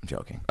 what? I'm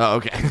joking. Oh,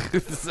 okay.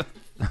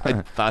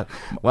 I thought,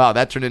 wow,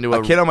 that turned into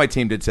A kid on my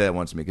team did say that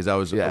once to me because I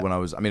was Yeah. when I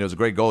was. I mean, it was a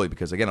great goalie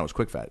because again I was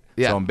quick fat.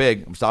 Yeah. So I'm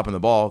big. I'm stopping the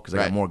ball because I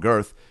Right. got more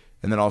girth,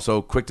 and then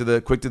also quick to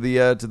the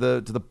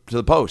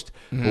post.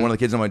 Mm-hmm. But one of the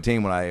kids on my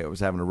team when I was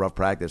having a rough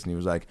practice, and he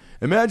was like,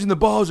 "Imagine the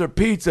balls are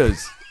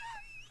pizzas."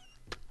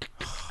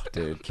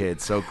 Dude,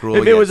 kid, so cruel.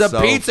 If it yet was a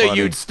so pizza, funny.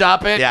 you'd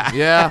stop it. Yeah.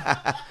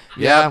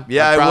 Yeah.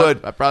 Yeah, I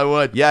would. I probably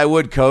would. Yeah, I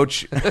would,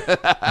 coach.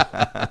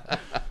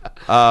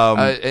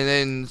 And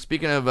then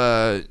speaking of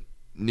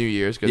New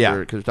Year's, because Yeah.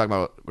 we're talking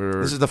about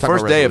This is the talking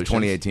first about day of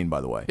resolutions. 2018, by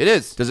the way. It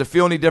is. Does it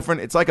feel any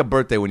different? It's like a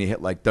birthday when you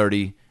hit like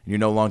 30 and you're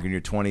no longer in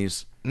your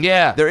 20s.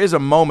 Yeah. There is a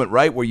moment,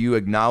 right, where you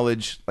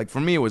acknowledge, like for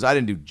me, it was I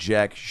didn't do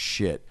jack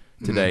shit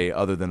today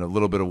other than a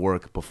little bit of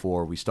work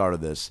before we started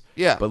this.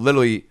 Yeah. But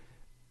literally,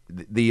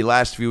 the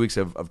last few weeks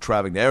of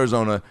traveling to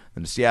Arizona,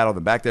 then to Seattle,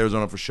 then back to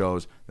Arizona for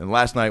shows. Then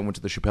last night, went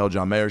to the Chappelle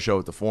John Mayer show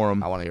at the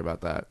Forum. I want to hear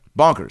about that.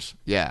 Bonkers.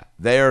 Yeah.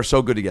 They are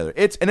so good together.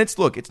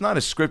 Look, it's not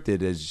as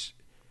scripted as,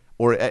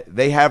 or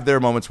they have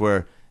their moments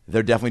where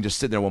they're definitely just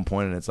sitting there at one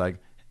point and it's like,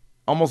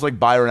 almost like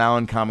Byron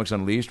Allen Comics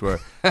Unleashed where,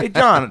 hey,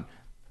 John,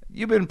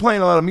 you've been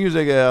playing a lot of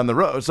music on the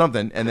road or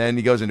something. And then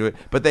he goes into it.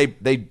 But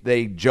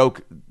they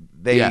joke,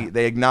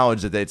 they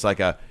acknowledge that it's like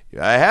I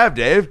have,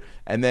 Dave.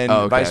 And then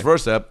vice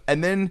versa.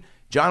 And then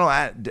John will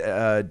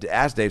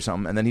ask Dave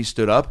something and then he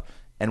stood up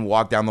and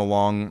walked down the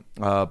long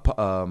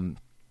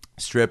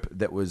strip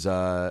that was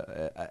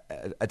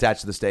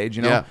attached to the stage,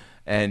 you know? Yeah.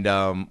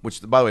 And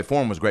which, by the way,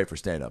 Forum was great for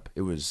stand-up.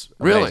 It was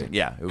Really? amazing.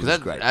 Yeah, it was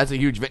great. That's a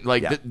huge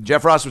like. Yeah.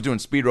 Jeff Ross was doing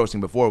speed roasting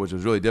before, which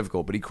was really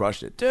difficult, but he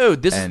crushed it.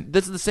 Dude, this And-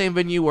 is the same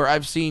venue where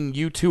I've seen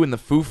U2 and the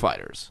Foo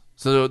Fighters.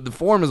 So the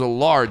Forum is a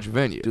large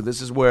venue. Dude,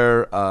 this is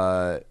where,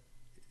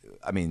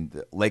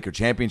 the Laker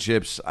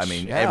championships,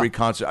 Yeah. every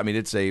concert.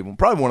 It's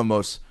probably one of the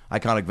most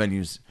iconic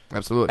venues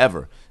Absolutely.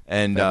 ever.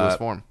 And St. Louis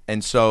Forum.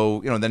 And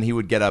so, then he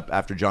would get up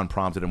after John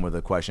prompted him with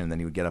a question, and then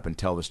he would get up and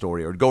tell the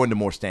story or go into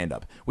more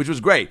stand-up, which was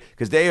great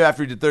because Dave,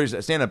 after he did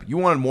 30 stand-up, you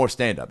wanted more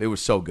stand-up. It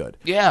was so good.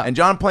 Yeah. And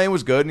John playing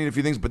was good and he did a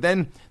few things, but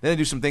then they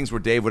do some things where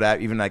Dave would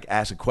even like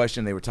ask a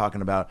question. They were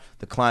talking about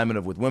the climate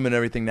of with women and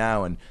everything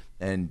now,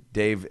 and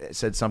Dave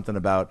said something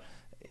about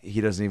he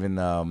doesn't even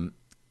I'm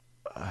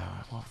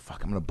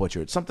going to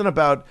butcher it. Something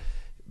about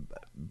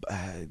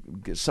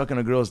sucking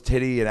a girl's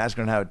titty and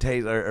asking her how it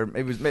tastes, or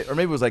maybe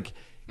it was like,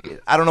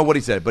 I don't know what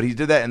he said, but he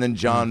did that, and then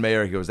John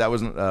Mayer, he goes, that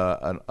wasn't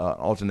an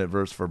alternate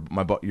verse for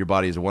your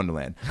body is a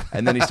wonderland,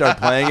 and then he started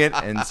playing it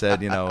and said,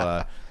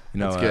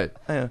 That's good.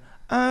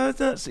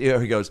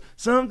 He goes,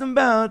 something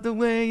about the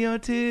way your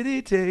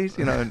titty tastes,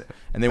 and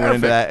they went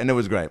into that, and it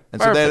was great,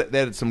 and so they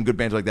had some good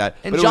bands like that.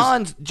 And But it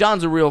was-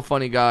 John's a real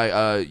funny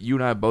guy. You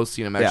and I have both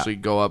seen him Yeah. actually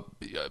go up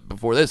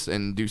before this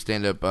and do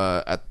stand up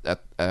at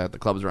the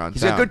clubs around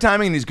He's town. got good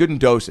timing and he's good in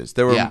doses.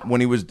 There were Yeah.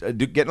 when he was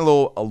getting a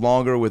little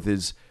longer with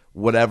his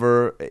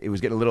whatever, it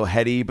was getting a little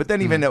heady. But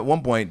then even at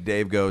one point,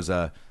 Dave goes,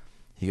 John,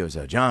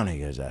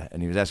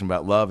 and he was asking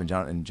about love, and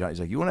John, he's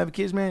like, you want to have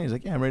kids, man? He's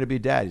like, yeah, I'm ready to be a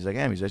dad. He's like,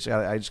 yeah,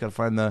 I just got to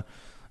find the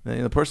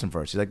person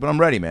first. He's like, but I'm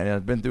ready, man.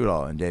 I've been through it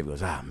all. And Dave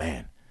goes,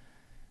 man,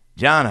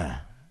 John,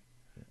 I'd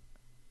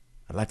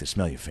like to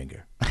smell your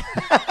finger.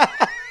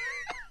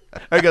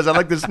 He goes, I'd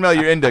like to smell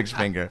your index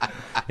finger.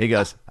 He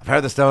goes, I've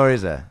heard the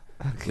stories.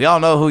 We all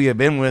know who you've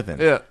been with,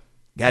 and Yeah.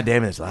 God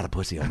damn it, there's a lot of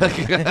pussy on there.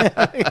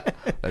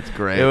 That's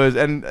great. It was,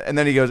 and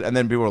then he goes, and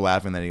then people were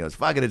laughing. And then he goes,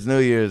 "Fuck it, it's New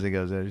Year's." He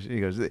goes,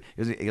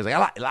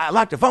 I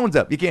locked the phones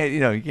up. You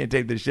can't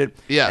tape this shit.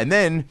 Yeah. And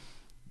then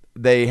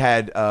they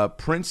had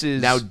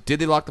Prince's. Now, did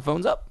they lock the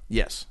phones up?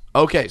 yes,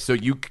 Okay, so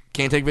you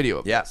can't take video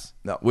of yes,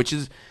 no, which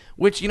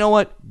you know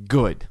what?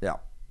 Good. yeah,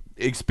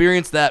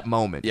 Experience that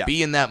moment. Yeah.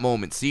 Be in that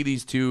moment. See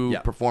these two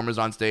Yeah. performers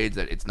on stage.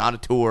 That it's not a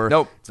tour.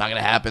 Nope. It's not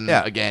going to happen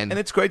yeah. again. And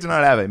it's great to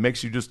not have it. It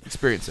makes you just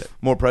Experience it.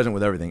 more present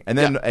with everything. And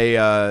then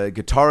a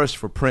guitarist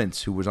for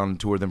Prince, who was on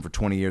tour with them for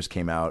 20 years,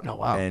 came out Oh,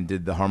 wow. and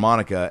did the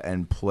harmonica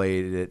and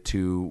played it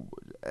to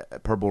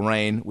Purple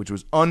Rain, which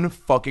was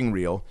unfucking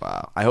real.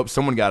 Wow. I hope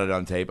someone got it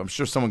on tape. I'm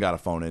sure someone got a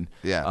phone in.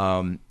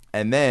 Yeah.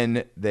 And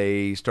then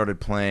they started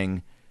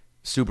playing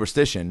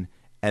Superstition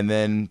and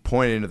then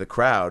pointed into the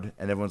crowd,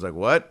 and everyone's like,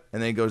 what?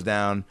 And then he goes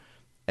down,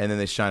 and then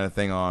they shine a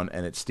thing on,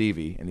 and it's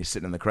Stevie, and he's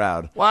sitting in the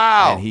crowd.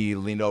 Wow. And he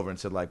leaned over and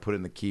said, like, put it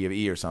in the key of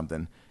E or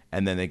something.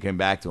 And then they came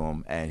back to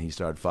him, and he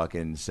started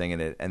fucking singing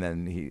it. And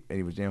then he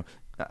was,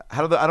 I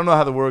don't know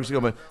how the words go,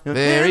 but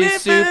Very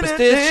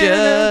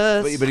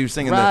superstitious. But he was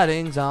singing the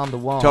writings on the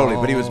wall. totally.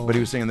 But he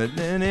was singing the.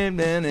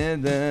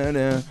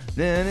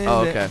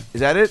 Oh, okay.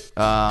 Is that it?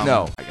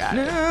 No. I got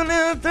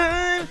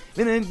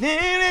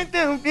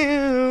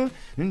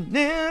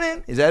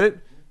Is that it?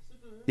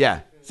 Yeah.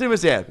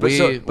 Yeah.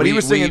 But he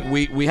was singing.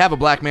 We have a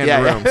black man in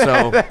Yeah, the yeah. room,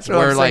 so That's what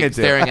we're I'm like singing to.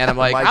 staring at him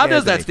like, Mike how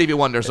does that Anthony. Stevie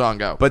Wonder song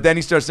go? But then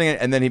he starts singing,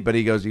 and then he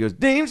goes,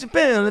 Dave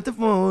Chappelle at the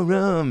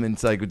Forum, and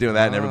it's like we're doing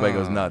that, and everybody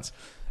goes nuts,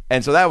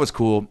 and so that was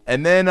cool.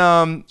 And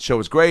then show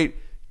was great.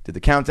 Did the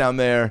countdown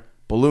there,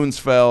 balloons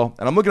fell,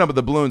 and I'm looking up at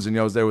the balloons, and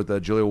I was there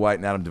with Julia White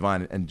and Adam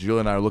Devine, and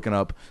Julia and I are looking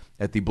up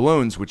at the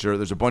balloons,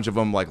 there's a bunch of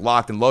them like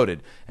locked and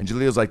loaded, and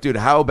Julia's like, dude,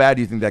 how bad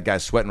do you think that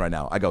guy's sweating right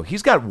now? I go,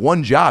 he's got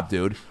one job,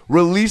 dude.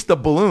 Release the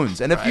balloons,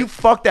 and if you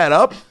fuck that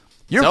up,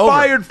 you're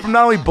fired from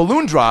not only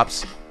balloon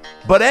drops,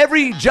 but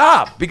every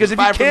job, because if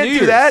you can't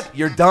do that,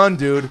 you're done,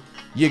 dude.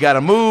 You got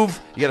to move,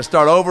 you got to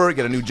start over,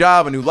 get a new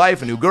job, a new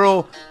life, a new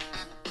girl.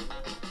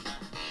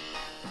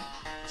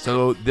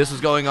 So this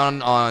was going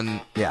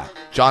on. Yeah.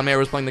 John Mayer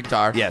was playing the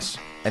guitar. Yes.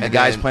 And the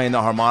guy's playing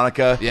the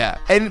harmonica. Yeah.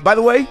 And by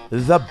the way,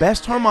 the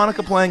best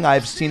harmonica playing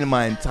I've seen in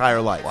my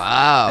entire life.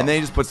 Wow. And then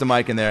he just puts the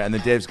mic in there, and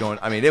then Dave's going,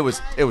 I mean, it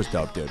was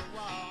dope, dude.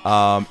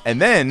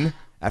 And then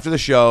after the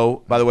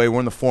show, by the way, we're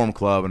in the Forum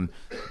Club and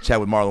chat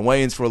with Marlon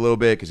Wayans for a little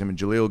bit because him and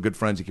Jaleel are good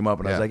friends. He came up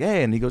and I was like,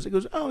 hey, and he goes,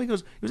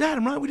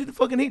 Adam, right? We did the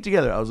fucking Heat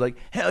together. I was like,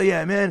 hell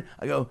yeah, man.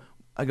 I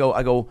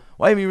go,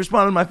 why haven't you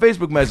responded to my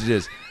Facebook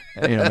messages?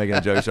 And, making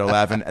a joke, he started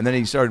laughing. And then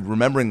he started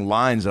remembering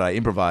lines that I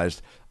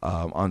improvised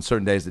on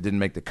certain days that didn't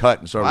make the cut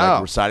and started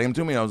like reciting them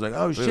to me. And I was like,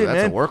 oh, shit, man.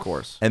 That's a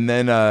workhorse. And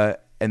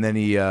then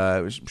he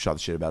shot the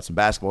shit about some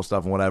basketball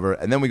stuff and whatever.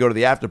 And then we go to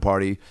the after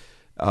party.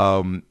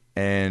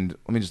 And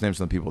let me just name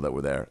some of the people that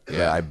were there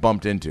that I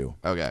bumped into.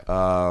 Okay.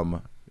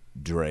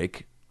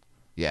 Drake.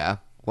 Yeah.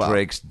 Well,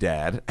 Drake's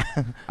dad.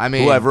 I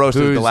mean, who I've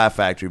roasted at the Laugh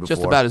Factory before.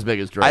 Just about as big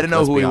as Drake. I didn't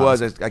know who he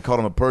was. I called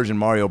him a Persian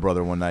Mario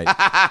brother one night.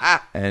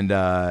 And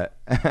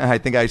I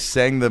think I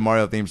sang the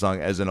Mario theme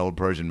song as an old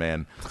Persian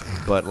man,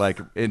 but like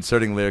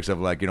inserting lyrics of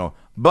like,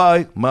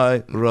 buy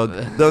my rug.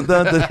 Dun,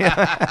 dun,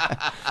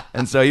 dun.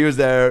 And so he was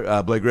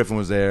there. Blake Griffin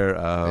was there.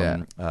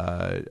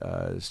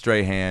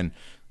 Strahan.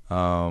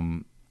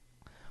 Well,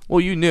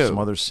 you knew. Some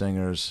other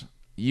singers.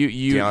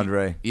 You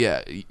DeAndre.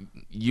 Yeah.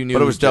 You knew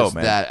but it was dope,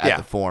 man. That at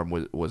the Forum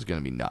was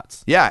going to be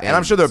nuts. Yeah, and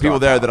I'm sure there are people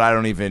there that I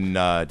don't even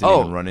didn't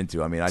even run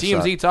into. I mean,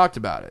 TMZ talked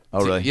about it.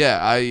 Oh, really? Yeah,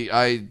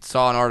 I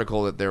saw an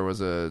article that there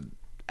was a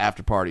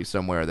after party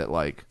somewhere that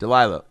like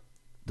Delilah.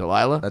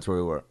 That's where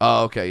we were.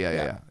 Oh, okay,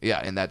 yeah,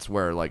 and that's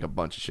where like a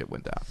bunch of shit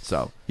went down.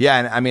 So yeah,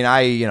 and I mean,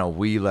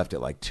 we left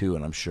at like 2,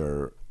 and I'm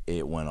sure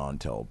it went on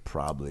till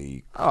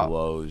probably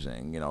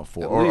closing,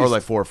 4 or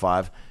like 4 or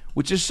 5.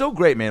 Which is so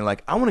great, man.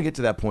 Like, I want to get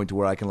to that point to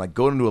where I can like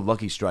go into a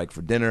Lucky Strike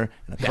for dinner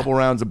and a couple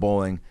rounds of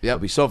bowling. I'll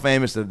be so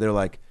famous that they're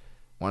like,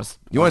 "You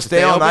want to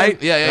stay all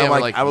night?" Yeah. And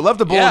I'm like, I would love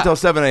to bowl until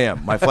 7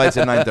 a.m. My flight's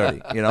at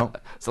 9:30.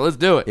 So let's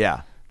do it.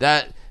 Yeah.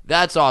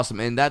 That's awesome,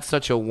 and that's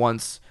such a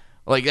once.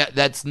 Like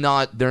that's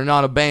not. They're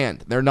not a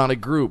band. They're not a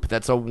group.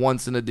 That's a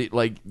once in a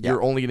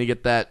you're only gonna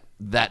get that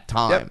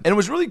time. Yep. And it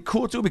was really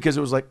cool too because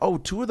it was like,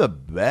 2 of the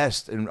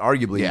best and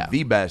arguably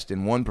the best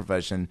in one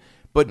profession.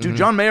 But dude,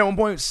 John Mayer at one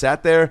point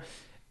sat there.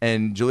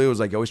 And Julia was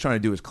like always trying to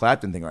do his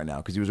Clapton thing right now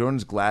because he was wearing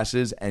his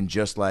glasses and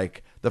just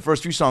like the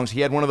first few songs,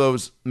 he had one of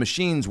those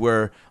machines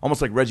where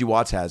almost like Reggie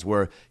Watts has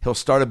where he'll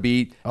start a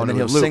beat and then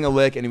he'll sing a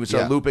lick and he would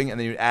start looping and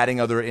then you're adding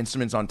other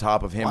instruments on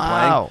top of him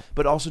playing.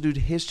 But also, dude,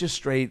 his just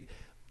straight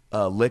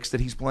licks that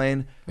he's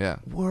playing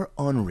were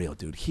unreal,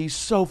 dude. He's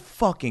so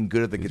fucking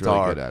good at the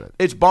guitar. Really good at it.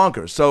 It's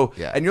bonkers. So,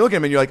 and you're looking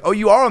at him and you're like, oh,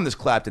 you are on this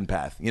Clapton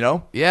path,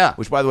 Yeah.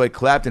 Which, by the way,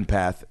 Clapton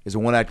Path is a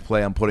one-act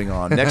play I'm putting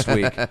on next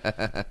week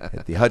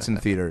at the Hudson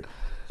Theater.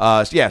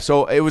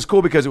 So it was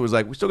cool because it was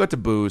like we still got to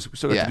booze, we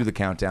still got to do the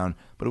countdown,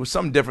 but it was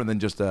something different than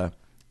just a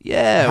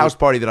house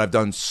party that I've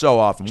done so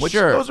often. Which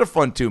those are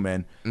fun too,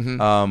 man.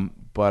 And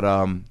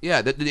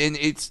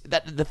it's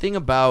the thing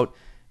about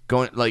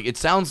going like it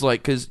sounds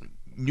like because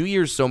New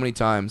Year's so many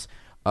times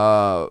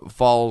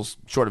falls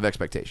short of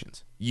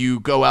expectations.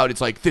 You go out,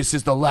 it's like, this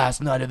is the last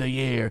night of the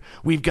year.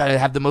 We've got to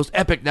have the most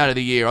epic night of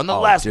the year on the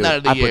last night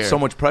of the year. I put so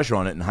much pressure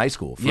on it in high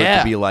school for it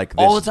to be like this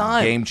all the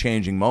time.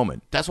 Game-changing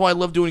moment. That's why I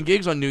love doing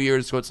gigs on New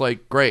Year's, so it's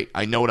like, great,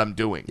 I know what I'm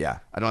doing. Yeah.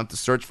 I don't have to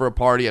search for a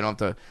party. I don't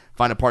have to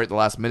find a party at the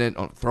last minute.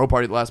 I don't throw a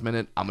party at the last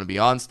minute. I'm going to be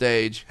on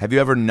stage. Have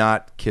you ever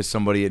not kissed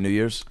somebody at New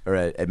Year's or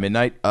at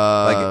midnight?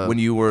 Like when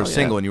you were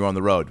single and you were on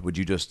the road, would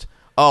you just...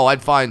 Oh,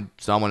 I'd find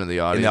someone in the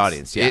audience. In the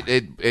audience, yeah.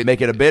 It make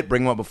it a bit,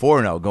 bring them up before,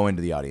 or no, go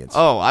into the audience.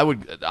 Oh,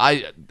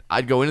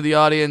 I'd go into the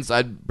audience,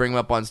 I'd bring them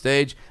up on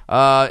stage,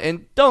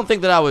 and don't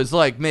think that I was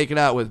like making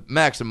out with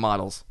Maxim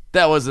models.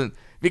 That wasn't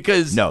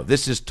because no,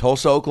 this is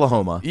Tulsa,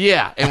 Oklahoma.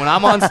 Yeah, and when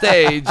I'm on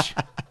stage,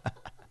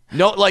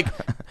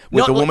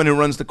 with the woman who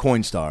runs the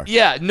Coinstar.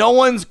 Yeah, no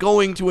one's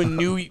going to a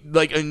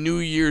New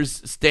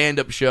Year's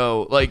stand-up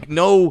show. Like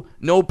no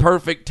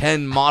Perfect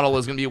 10 model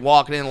is going to be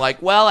walking in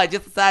like, well, I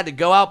just decided to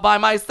go out by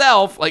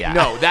myself. Like,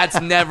 no,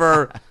 that's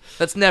never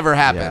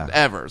happened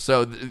ever.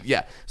 So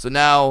so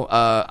now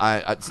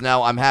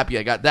I'm happy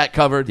I got that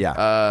covered. Yeah.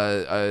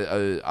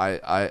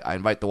 I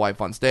invite the wife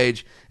on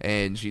stage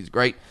and she's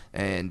great.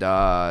 And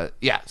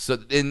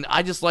and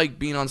I just like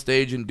being on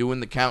stage and doing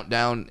the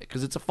countdown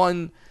because it's a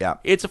fun show.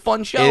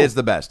 It is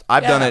the best.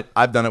 I've done it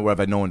where I've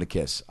had no one to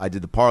kiss. I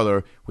did the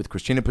Parlor with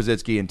Christina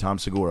Pazitsky and Tom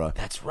Segura.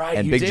 That's right.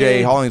 And Big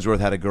J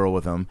Hollingsworth had a girl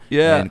with him.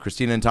 Yeah. And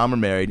Christina and Tom are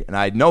married, and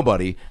I had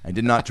nobody and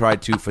did not try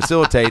to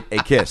facilitate a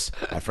kiss.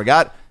 I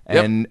forgot.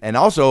 And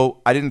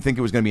also, I didn't think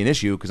it was going to be an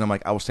issue because I'm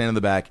like, I will stand in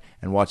the back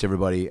and watch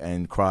everybody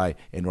and cry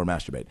and or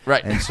masturbate.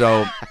 Right. And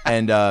so,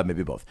 and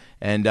maybe both.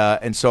 And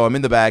so I'm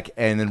in the back,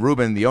 and then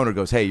Ruben, the owner,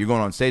 goes, "Hey, you're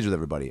going on stage with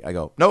everybody." I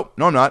go, "Nope,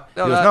 no, I'm not."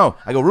 He goes, "No."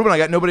 I go, "Ruben, I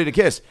got nobody to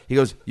kiss." He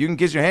goes, "You can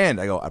kiss your hand."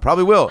 I go, "I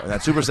probably will." And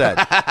that's super sad.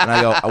 And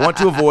I go, "I want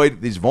to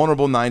avoid these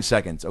vulnerable 9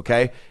 seconds,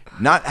 okay?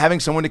 Not having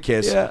someone to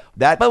kiss. Yeah.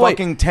 That By the way,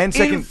 fucking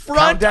 10-second in front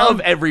countdown. of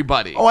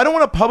everybody. Oh, I don't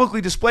want to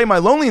publicly display my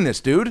loneliness,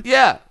 dude.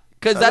 Yeah,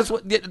 because that's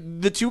what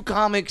the two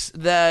comics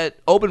that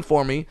opened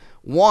for me.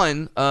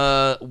 One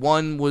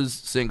was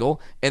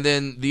single, and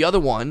then the other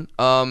one,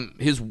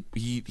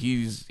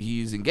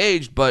 he's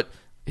engaged, but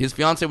his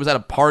fiance was at a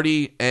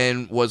party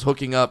and was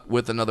hooking up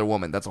with another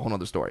woman. That's a whole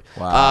other story.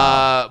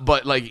 Wow.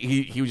 But like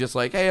he was just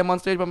like, "Hey, I'm on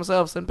stage by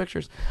myself. Send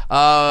pictures."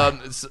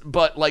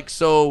 But like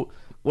so.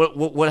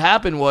 What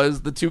happened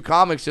was the two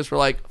comics just were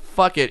like,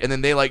 "Fuck it," and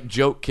then they like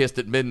joke kissed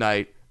at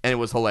midnight, and it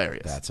was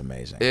hilarious. That's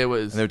amazing. It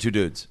was. And they were two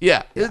dudes.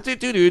 Yeah, it's two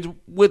dudes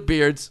with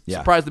beards. Yeah.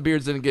 Surprised the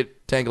beards didn't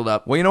get tangled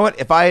up. Well, you know what?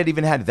 If I had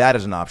even had that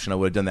as an option, I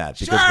would have done that.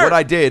 Because Sure. what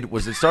I did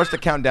was it starts to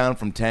count down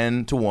from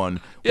 10 to 1,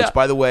 which, Yeah.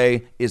 by the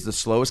way, is the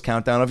slowest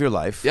countdown of your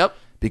life. Yep.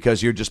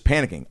 Because you're just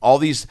panicking. All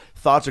these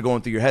thoughts are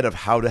going through your head of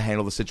how to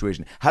handle the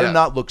situation. How Yeah. to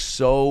not look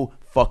so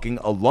fucking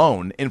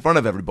alone in front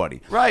of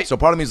everybody. Right. So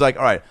part of me is like,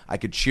 all right, I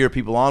could cheer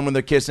people on when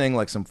they're kissing,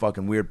 like some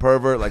fucking weird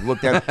pervert. Like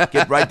look down,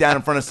 get right down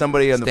in front of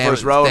somebody in the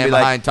first row and stand be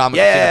like, behind Tom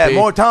yeah, McChippy.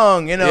 more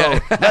tongue, you know,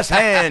 Yeah. less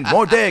hand,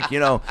 more dick, you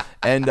know.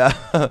 And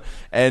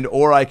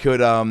or I could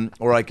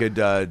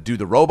do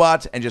the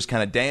robot and just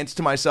kind of dance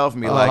to myself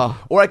and be like,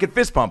 or I could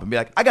fist pump and be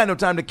like, I got no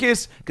time to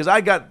kiss because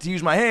I got to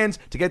use my hands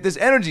to get this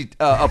energy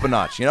up a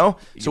notch, you know.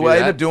 So do what I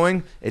that. end up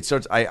doing, it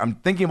starts. I'm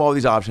thinking of all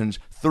these options.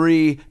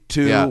 3,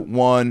 2, Yeah.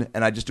 1,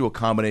 and I just do a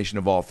combination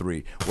of all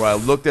three. Where I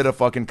looked at a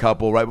fucking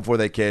couple right before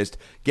they kissed,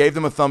 gave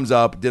them a thumbs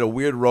up, did a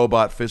weird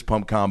robot fist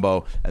pump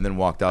combo, and then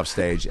walked off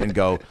stage and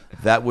go,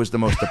 that was the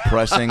most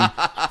depressing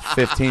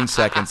 15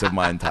 seconds of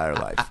my entire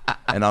life.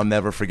 And I'll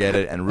never forget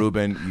it. And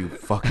Ruben, you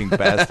fucking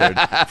bastard,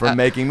 for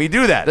making me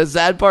do that. The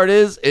sad part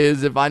is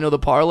if I know the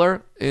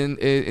parlor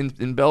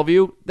in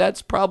Bellevue,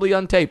 that's probably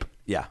on tape.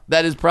 Yeah.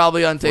 That is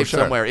probably on tape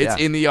sure. somewhere. It's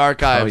Yeah. in the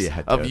archives Oh,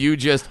 yeah, of dude. you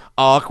just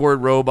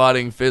awkward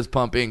roboting, fist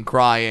pumping,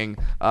 crying.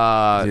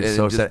 It's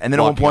so just sad. And then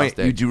at one walking off point,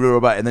 you stage. do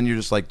robot, and then you're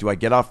just like, do I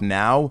get off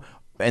now?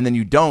 And then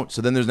you don't.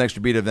 So then there's an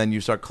extra beat of then you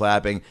start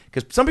clapping.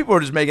 Because some people are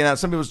just making out.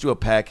 Some people just do a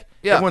peck.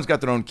 Yeah. Everyone's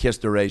got their own kiss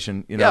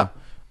duration, you know?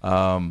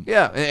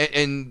 Yeah,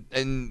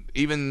 and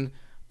even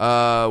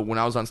when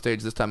I was on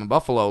stage this time in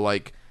Buffalo,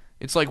 like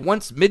it's like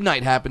once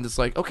midnight happened, it's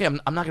like okay,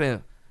 I'm not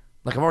gonna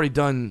like I've already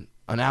done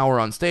an hour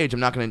on stage. I'm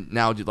not gonna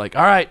now do like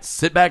all right,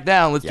 sit back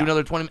down, let's do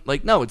another 20 minutes.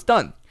 Like no, it's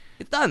done,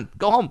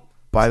 go home.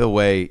 By the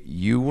way,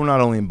 you were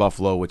not only in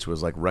Buffalo, which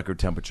was like record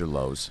temperature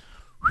lows.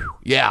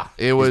 Yeah,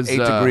 it was 8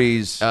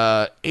 degrees.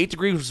 8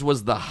 degrees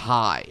was the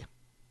high.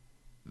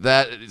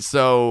 That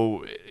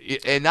so,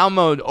 and I'm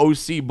an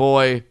OC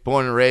boy,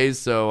 born and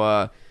raised.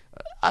 So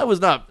I was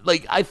not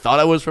like I thought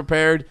I was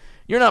prepared.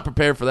 You're not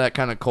prepared for that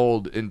kind of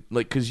cold, and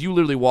like because you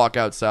literally walk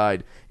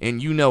outside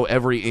and you know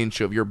every inch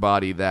of your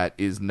body that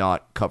is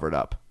not covered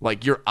up.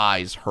 Like your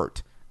eyes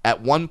hurt.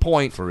 At one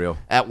point, For real.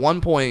 At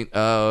one point,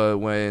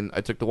 when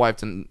I took the wife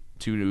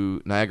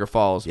to Niagara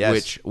Falls, Yes.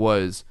 which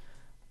was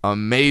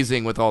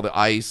amazing with all the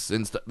ice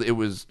and stuff. It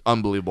was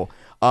unbelievable.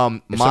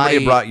 If somebody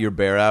had brought your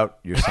bear out,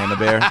 your Santa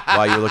bear,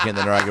 while you were looking at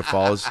the Niagara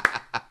Falls,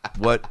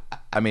 what?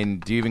 I mean,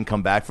 do you even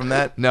come back from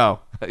that? No.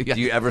 Do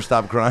you ever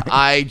stop crying?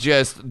 I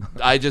just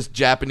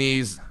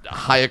Japanese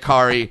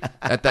hayakari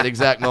at that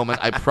exact moment.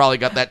 I probably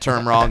got that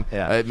term wrong.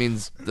 Yeah. It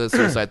means the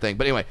suicide thing.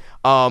 But anyway,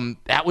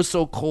 that was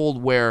so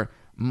cold where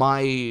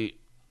my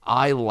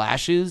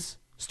eyelashes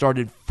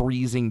started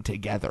freezing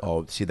together.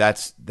 Oh, see,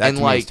 that and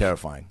to me like is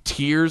terrifying.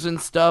 tears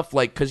and stuff,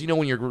 like because you know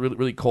when you're really,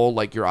 really cold,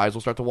 like your eyes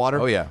will start to water.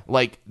 Oh, yeah.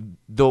 like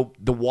the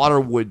water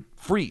would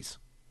freeze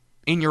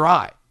in your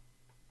eye.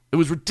 It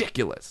was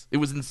ridiculous. It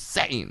was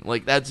insane.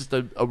 Like that's just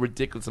a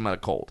ridiculous amount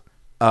of cold.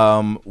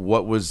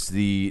 What was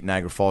the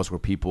Niagara Falls where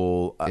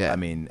people? Yeah. I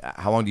mean,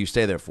 how long do you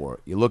stay there for?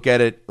 You look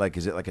at it like,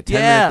 is it like a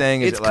 10-minute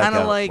thing? Is it's it like kind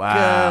of a- like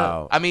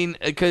wow? I mean,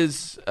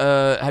 because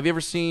have you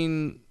ever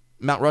seen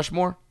Mount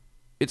Rushmore?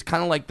 It's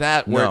kind of like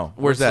that. Where, No. where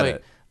Where's it's that like,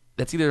 at?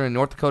 That's either in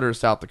North Dakota or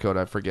South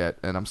Dakota. I forget,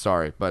 and I'm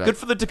sorry, but Good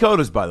for the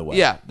Dakotas, by the way.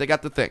 yeah, they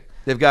got the thing.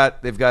 They've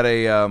got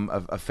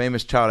a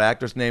famous child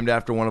actress named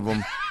after one of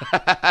them,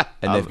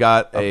 and they've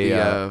got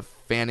The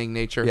fanning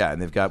nature. yeah,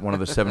 and they've got one of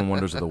the 7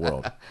 wonders of the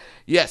world.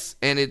 Yes,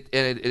 and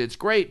it's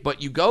great,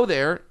 but you go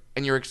there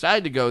and you're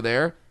excited to go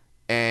there,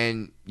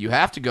 and you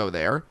have to go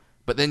there,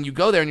 but then you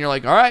go there and you're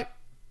like, all right,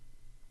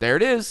 there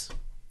it is.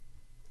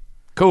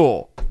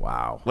 Cool.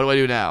 Wow. What do I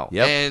do now?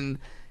 Yep. And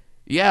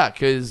yeah,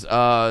 because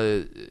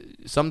I've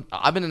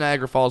been to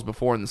Niagara Falls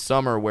before in the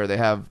summer where they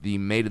have the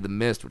Maid of the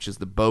Mist, which is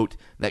the boat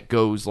that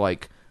goes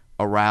like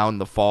around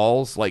the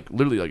falls, like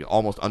literally like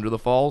almost under the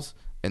falls,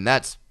 and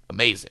that's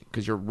amazing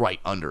because you're right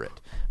under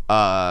it.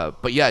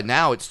 But yeah,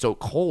 now it's so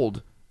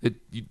cold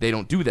They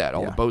don't do that.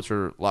 All the Yeah. boats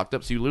are locked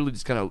up, so you literally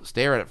just kind of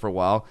stare at it for a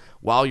while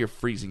you're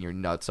freezing your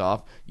nuts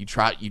off. You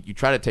try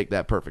to take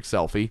that perfect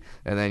selfie,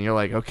 and then you're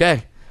like,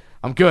 okay,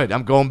 I'm good.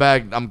 I'm going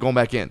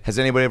back in. Has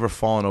anybody ever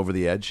fallen over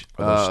the edge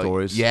of those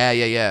stories?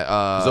 Yeah.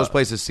 'Cause those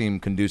places seem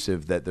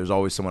conducive that there's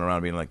always someone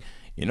around being like,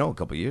 a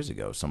couple years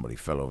ago somebody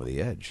fell over the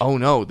edge. Oh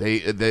no,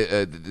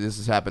 this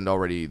has happened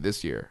already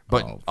this year,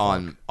 but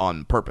Oh,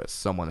 on purpose.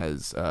 Someone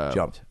has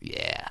Jumped.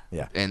 Yeah.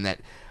 Yeah. And that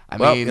I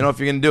Well, mean, if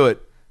you're gonna do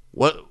it,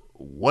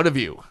 what have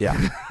you?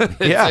 yeah,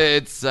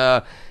 It's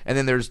and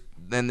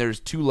then there's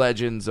two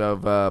legends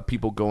of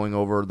people going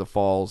over the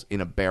falls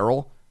in a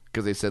barrel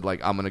because they said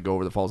like I'm gonna go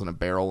over the falls in a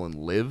barrel and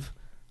live.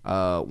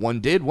 One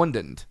did, one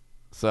didn't.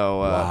 So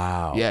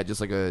Wow. yeah,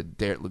 just like a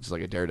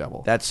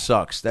daredevil. That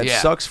sucks. That Yeah.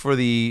 sucks for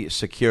the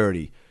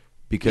security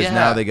because Yeah.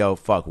 now they go,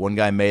 fuck, one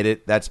guy made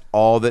it. That's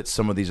all that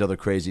some of these other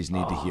crazies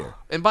need to hear.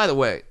 And by the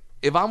way,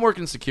 if I'm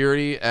working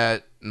security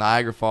at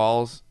Niagara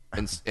Falls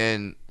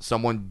and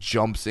someone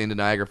jumps into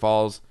Niagara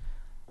Falls,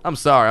 I'm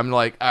sorry. I'm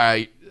like, all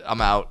right, I'm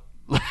out.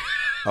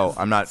 Oh,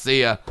 I'm not.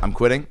 See ya. I'm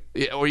quitting.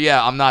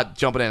 Yeah, I'm not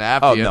jumping in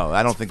after Oh, you. no,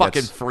 I don't It's think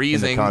fucking that's in the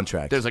freezing.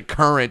 contract. There's a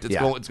current. It's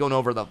Yeah. going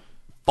over the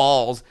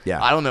falls.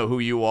 Yeah. I don't know who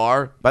you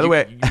are. By the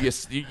way-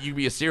 you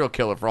be a serial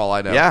killer for all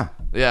I know. Yeah.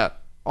 Yeah.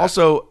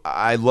 Also,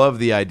 I love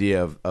the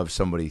idea of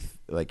somebody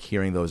like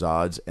hearing those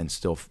odds and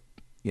still,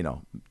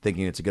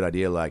 thinking it's a good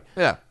idea. Like,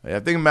 Yeah.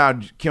 I'm thinking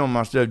about killing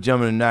myself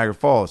jumping in Niagara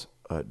Falls.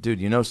 Dude,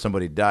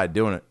 somebody died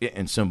doing it,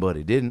 and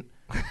somebody didn't.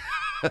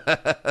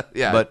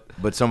 Yeah.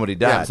 But somebody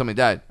died. yeah, somebody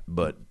died.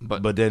 But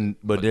then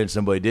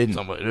somebody didn't.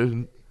 Somebody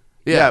didn't.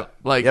 Yeah.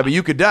 Like but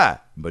you could die.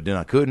 But then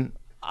I couldn't.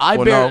 I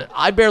Well, no.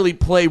 I barely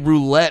play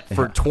roulette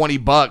for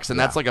 $20, and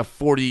that's like a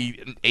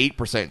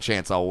 48%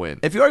 chance I'll win.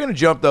 If you are going to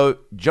jump, though,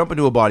 jump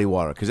into a body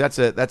water because that's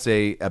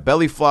a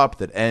belly flop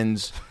that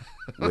ends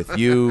with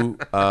you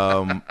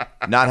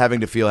not having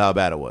to feel how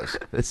bad it was.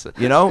 This But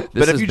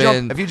has if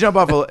you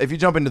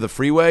jump into the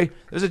freeway,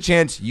 there's a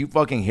chance you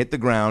fucking hit the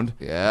ground,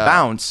 Yeah.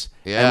 bounce,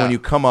 and Yeah. when you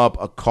come up,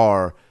 a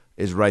car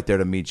is right there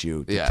to meet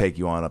you to Yeah. take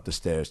you on up the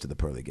stairs to the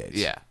pearly gates.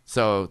 Yeah.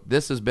 So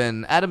this has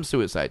been Adam's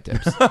Suicide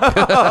Tips.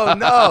 Oh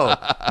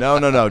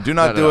no! Do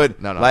not do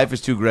it. No. Life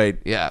is too great.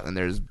 Yeah, and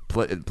there's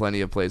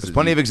plenty of places. There's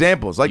plenty of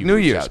examples, like you New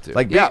reach Year's. out to.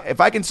 Like, Yeah.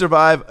 if I can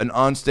survive an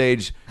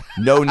onstage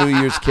no New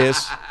Year's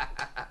kiss,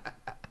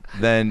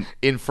 then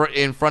in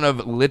front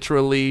of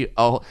literally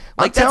I'm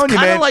that's telling you,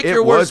 kind man, of like it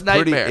your was worst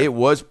pretty. nightmare. It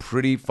was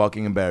pretty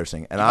fucking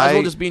embarrassing, and might as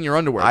well just be in your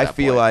underwear at I that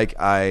feel point. like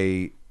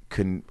I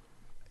can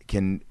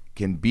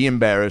be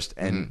embarrassed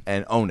and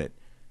own it.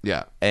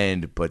 Yeah.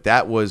 But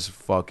that was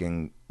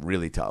fucking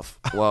really tough.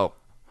 Well,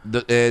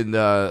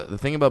 the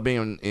thing about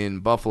being in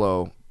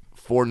Buffalo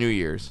for New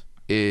Year's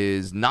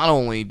is not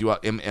only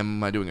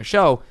am I doing a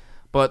show,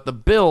 but the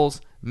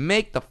Bills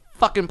make the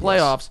fucking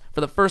playoffs for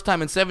the first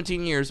time in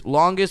 17 years,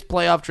 longest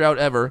playoff drought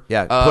ever.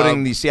 Yeah,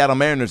 putting the Seattle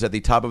Mariners at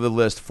the top of the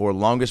list for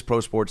longest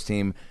pro sports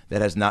team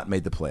that has not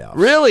made the playoffs.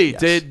 Really?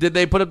 Yes. Did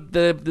they put up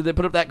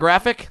that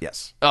graphic?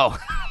 Yes. Oh,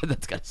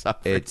 that's gotta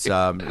suck. For It's you.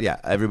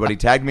 everybody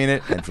tagged me in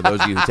it, and for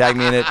those of you who tagged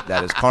me in it,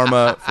 that is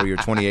karma for your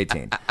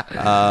 2018.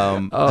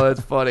 Oh,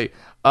 that's funny.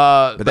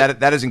 But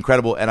that is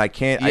incredible, and I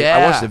can't. I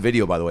Yeah. watched the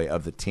video, by the way,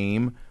 of the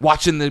team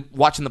watching the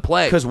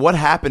play. because what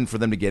happened for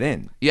them to get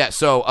in? Yeah,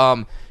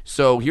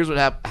 so here's what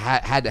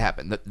had to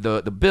happen.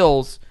 The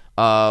Bills,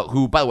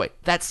 who, by the way,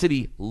 that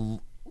city,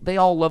 they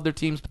all love their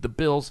teams, but the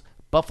Bills,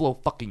 Buffalo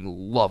fucking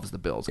loves the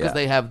Bills because Yeah.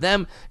 they have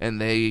them and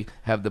they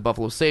have the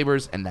Buffalo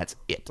Sabres, and that's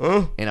it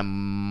in a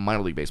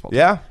minor league baseball team.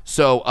 Yeah.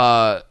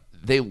 So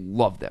they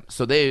love them.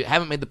 So they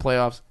haven't made the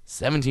playoffs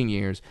 17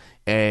 years,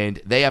 and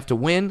they have to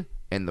win,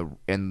 and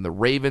the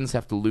Ravens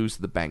have to lose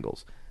to the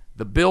Bengals.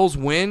 The Bills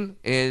win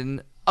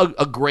in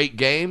a great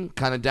game,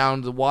 kind of down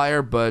to the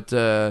wire, but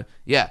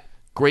yeah.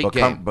 Great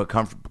game. But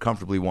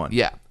comfortably won.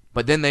 Yeah.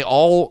 But then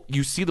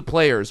you see the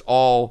players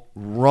all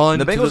run.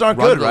 The to Bengals aren't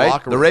run good, to the right?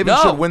 locker The room. Ravens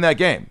No. should win that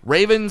game.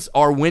 Ravens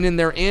are winning,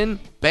 they're in.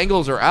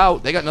 Bengals are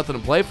out. They got nothing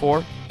to play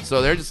for.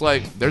 So they're just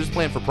playing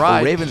for The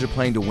pride. Ravens are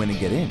playing to win and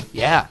get in.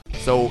 Yeah.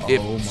 So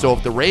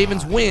if the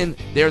Ravens win,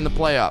 they're in the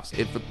playoffs.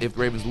 If the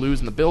Ravens lose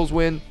and the Bills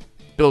win,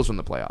 Bills win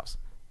the playoffs.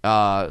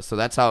 So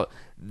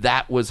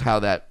that was how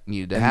that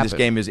needed to And happen. this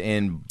game is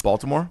in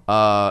Baltimore.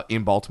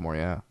 In Baltimore,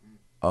 yeah.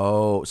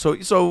 Oh,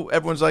 so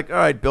everyone's like, all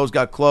right, Bills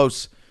got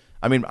close.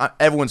 I mean,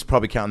 everyone's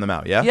probably counting them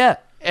out. Yeah. Yeah.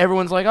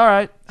 Everyone's like, all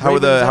right. How are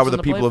Ravens the have how were the something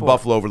to people play of for.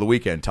 Buffalo over the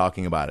weekend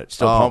talking about it?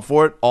 Still pumped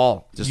for it?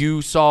 All. Just-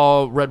 You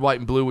saw red, white,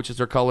 and blue, which is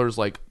their colors,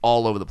 like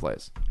all over the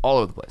place. All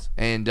over the place.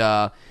 And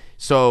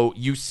so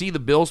you see the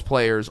Bills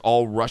players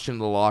all rush into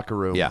the locker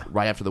room Yeah.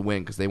 right after the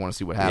win because they want to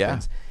see what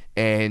happens.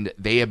 And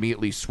they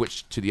immediately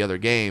switched to the other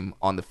game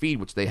on the feed,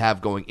 which they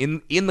have going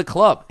in the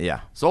club.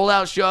 Yeah. Sold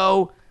out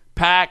show,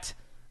 packed,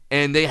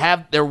 and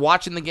they're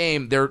watching the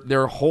game.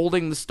 They're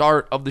holding the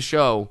start of the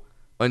show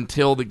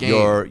until the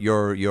game.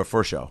 Your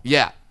first show.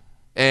 Yeah.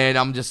 And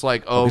I'm just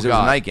like, oh, Because God.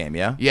 it was a night game,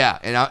 yeah? Yeah,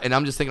 and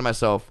I'm just thinking to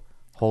myself,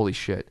 holy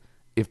shit,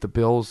 if the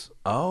Bills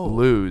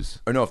lose,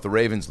 Or no, if the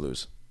Ravens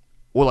lose.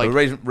 well, like,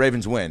 The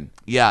Ravens win.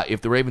 yeah,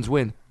 if the Ravens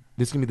win,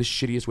 this is gonna be the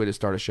shittiest way to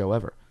start a show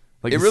ever.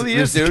 Like It really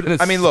is, dude. gonna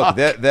I mean, look, suck.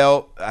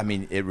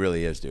 it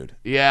really is, dude.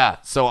 Yeah.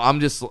 So I'm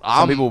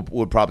Some people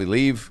would probably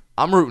leave.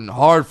 I'm rooting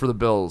hard for the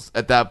Bills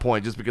at that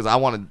point, just because I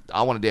want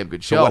a damn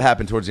good show. So what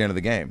happened towards the end of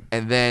the game?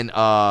 And then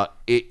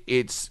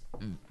it's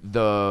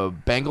the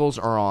Bengals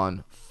are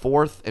on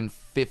 4th and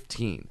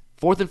 15.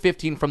 4th and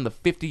 15 from the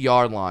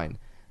 50-yard line.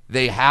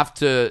 They have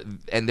to,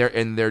 and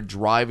they're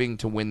driving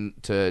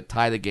to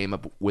tie the game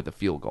up with a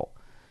field goal.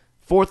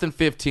 4th and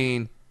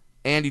 15.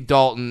 Andy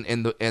Dalton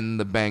and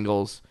the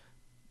Bengals.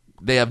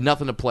 They have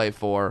nothing to play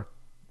for.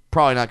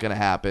 Probably not going to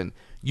happen.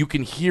 You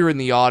can hear in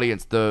the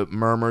audience the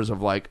murmurs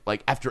of like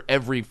after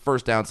every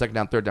first down, second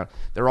down, third down,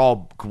 they're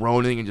all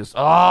groaning and just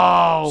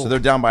So they're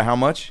down by how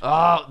much?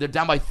 they're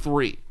down by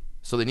 3.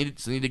 So they need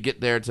to get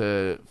there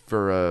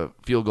for a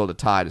field goal to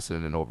tie to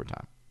send it in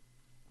overtime.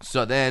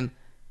 So then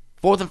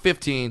 4th and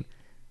 15,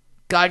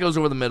 guy goes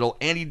over the middle.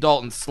 Andy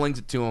Dalton slings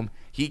it to him.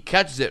 He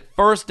catches it.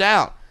 First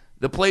down.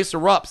 The place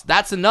erupts.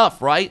 That's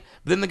enough, right?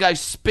 Then the guy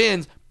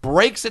spins,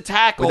 breaks a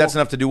tackle. But that's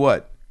enough to do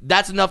what?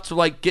 That's enough to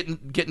like get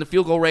in the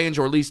field goal range,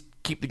 or at least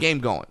keep the game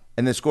going.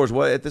 And the score's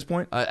what at this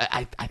point?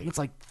 I think it's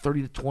like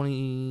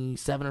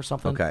 30-27 or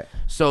something. Okay.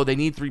 So they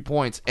need 3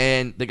 points,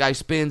 and the guy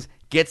spins,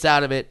 gets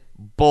out of it,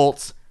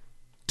 bolts,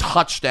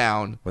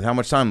 touchdown, With how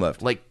much time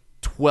left? like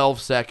 12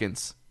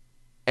 seconds,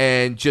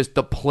 and just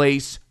the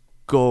place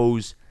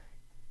goes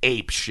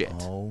ape shit.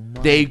 Oh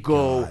my they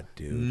go God,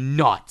 dude.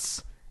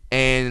 nuts.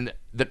 And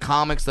the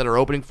comics that are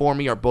opening for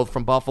me are both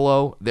from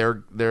Buffalo.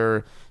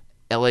 They're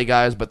LA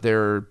guys, but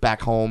they're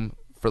back home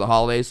for the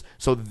holidays,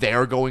 so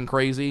they're going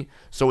crazy.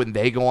 So when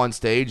they go on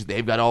stage,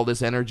 they've got all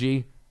this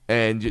energy,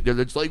 and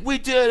they're just like, "We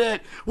did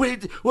it!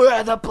 We're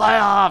at the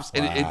playoffs!"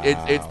 And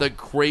it's the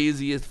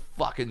craziest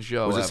fucking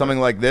show. Was it ever. something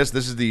like this?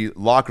 This is the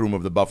locker room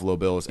of the Buffalo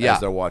Bills Yeah. as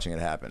they're watching it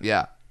happen.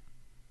 Yeah.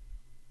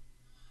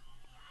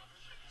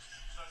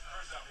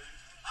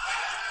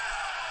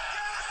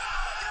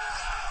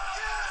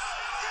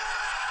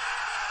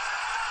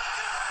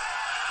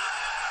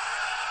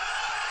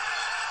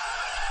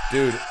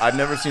 Dude, I've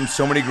never seen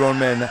so many grown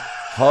men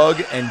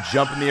hug and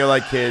jump in the air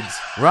like kids.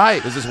 Right.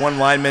 There's this one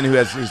lineman who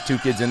has his 2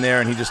 kids in there,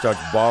 and he just starts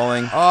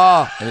bawling.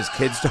 Oh, And his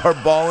kids start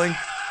bawling.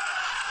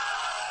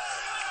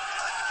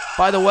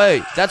 by the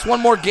way, that's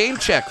one more game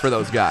check for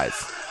those guys.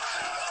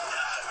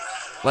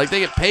 Like, they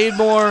get paid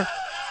more,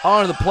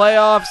 on to the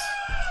playoffs.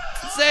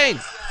 It's insane.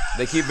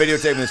 They keep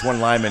videotaping this one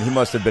lineman. He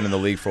must have been in the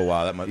league for a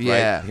while. That must,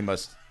 Yeah. right? He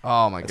must.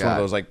 Oh, my That's one of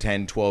God. those like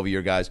 10,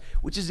 12-year guys.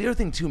 Which is the other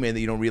thing, too, man, that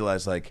you don't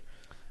realize. Like,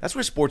 that's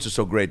where sports are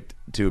so great,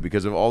 too,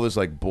 because of all this,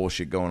 like,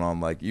 bullshit going on.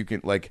 Like, you can,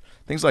 like,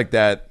 things like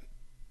that.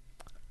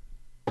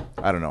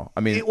 I don't know. I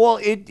mean,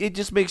 It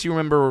just makes you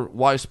remember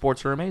why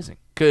sports are amazing.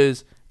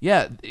 Because,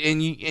 yeah,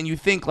 and you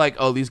think, like,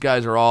 oh, these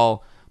guys are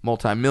all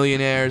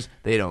multimillionaires.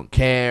 They don't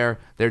care.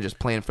 They're just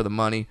playing for the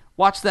money.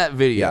 Watch that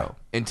video Yeah.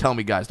 and tell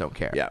me guys don't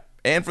care. yeah.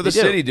 And for the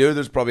They do. city, dude,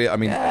 there's probably, I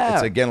mean, Yeah.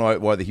 it's again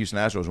why the Houston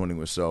Astros winning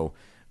was so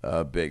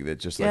big that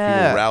just like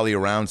Yeah. people rally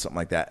around something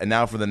like that. And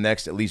now for the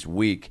next at least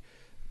week,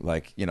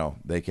 like, you know,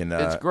 they can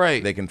It's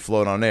great. They can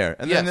float on air.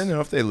 And Yes. then you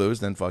know, if they lose,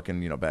 then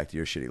fucking, you know, back to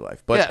your shitty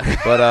life. But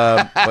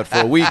Yeah. but for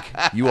a week,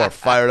 you are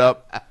fired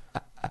up.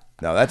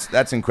 No,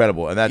 that's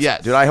incredible. And that's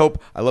Yes. dude, I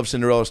love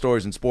Cinderella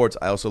stories in sports.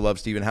 I also love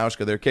Steven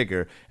Hauschka, their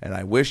kicker, and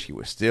I wish he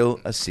was still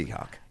a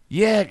Seahawk.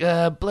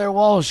 Yeah, Blair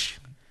Walsh.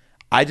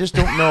 I just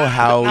don't know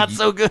how Not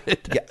so good.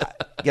 Yeah,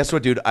 guess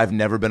what, dude? I've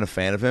never been a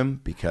fan of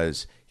him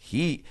because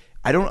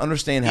I don't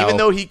understand how Even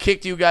though he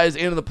kicked you guys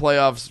into the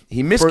playoffs.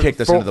 He miskicked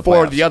us into the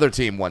For playoffs. the other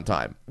team one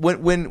time. when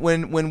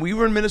we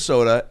were in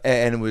Minnesota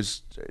and it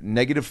was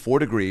 -4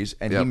 degrees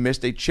and he Yep.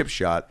 missed a chip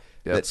shot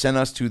Yep. that sent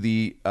us to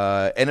the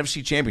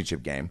NFC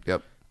Championship game.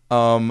 Yep.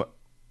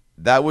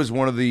 That was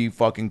one of the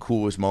fucking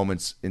coolest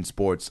moments in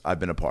sports I've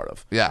been a part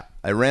of. Yeah.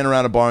 I ran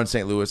around a bar in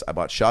St. Louis. I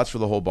bought shots for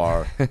the whole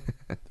bar.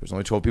 There's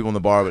only 12 people in the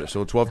bar, but it's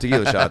still 12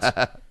 tequila shots.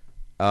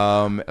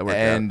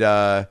 worked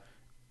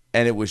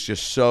And it was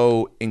just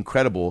so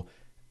incredible.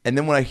 And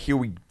then when I hear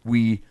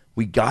we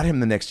got him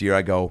the next year,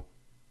 I go,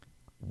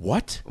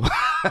 what?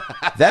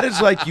 That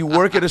is like you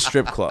work at a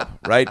strip club,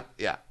 right?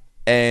 Yeah.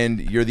 And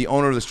you're the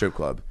owner of the strip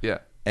club. Yeah.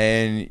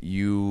 And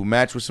you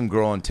match with some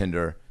girl on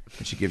Tinder,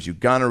 and she gives you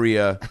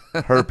gonorrhea,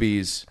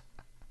 herpes,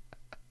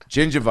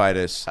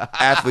 gingivitis,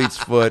 athlete's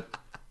foot,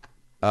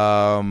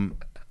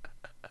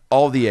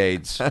 all the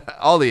AIDS,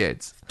 All the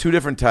AIDS. 2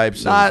 different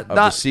types of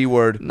the C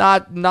word.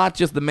 Not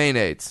just the main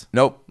AIDS.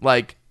 Nope.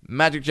 Like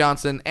Magic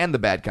Johnson and the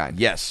bad kind.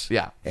 Yes.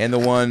 Yeah. And the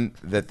one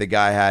that the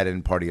guy had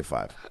in Party of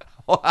 5.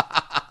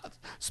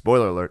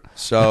 Spoiler alert.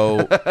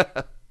 So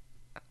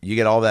you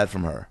get all that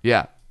from her,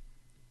 Yeah.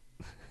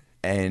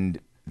 and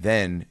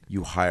then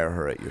you hire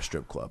her at your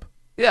strip club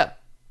Yeah.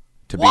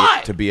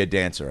 to be a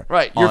dancer,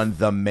 Right, you're- on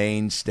the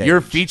main stage. You're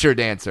a feature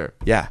dancer.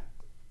 Yeah.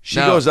 She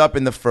No. goes up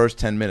in the first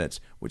 10 minutes,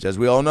 which, as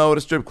we all know at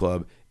a strip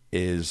club,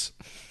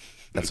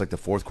 that's like the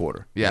fourth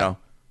quarter. Yeah. You know?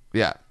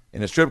 Yeah.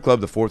 In a strip club,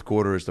 the fourth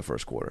quarter is the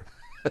first quarter.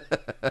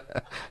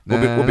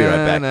 We'll be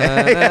right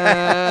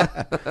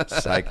back.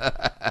 Psych.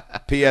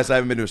 P.S. I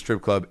haven't been to a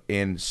strip club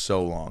in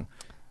so long.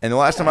 And the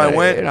last time I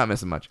went, you're not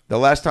missing much. The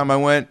last time I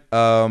went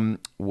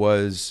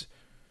was,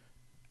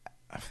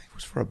 I think it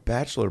was for a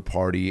bachelor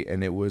party,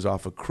 and it was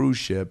off a cruise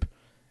ship.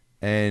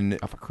 And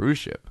Off a cruise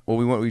ship. well,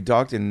 we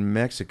docked in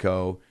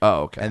Mexico.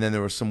 Oh, okay. And then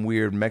there was some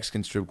weird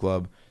Mexican strip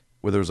club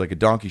where there was like a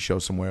donkey show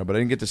somewhere, but I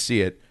didn't get to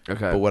see it.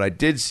 Okay. But what I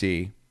did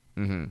see,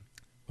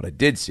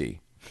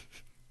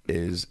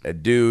 is a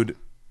dude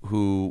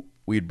who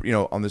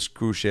on this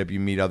cruise ship, you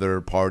meet other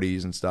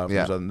parties and stuff.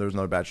 Yeah. There was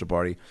another bachelor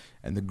party,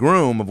 and the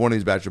groom of one of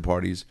these bachelor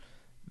parties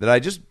that I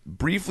just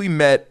briefly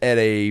met at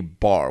a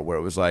bar where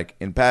it was like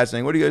in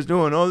passing, "What are you guys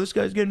doing? Oh, this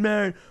guy's getting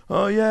married.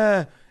 Oh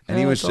yeah." And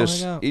he was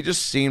let's all hang out. he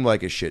just seemed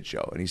like a shit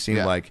show, and he seemed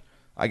like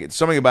I get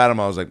something about him.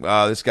 I was like,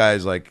 "Oh, this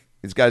guy's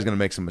gonna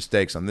make some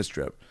mistakes on this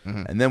trip."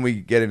 And then we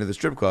get into the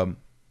strip club,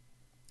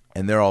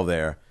 and they're all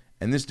there,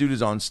 and this dude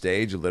is on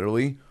stage,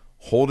 literally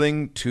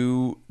holding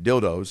 2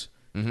 dildos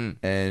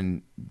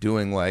and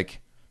doing as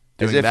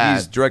if that.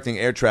 he's directing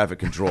air traffic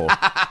control,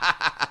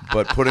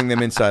 but putting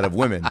them inside of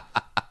women.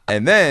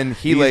 And then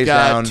he lays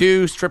got down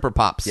 2 stripper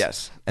pops.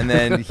 Yes. And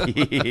then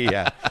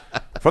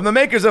from the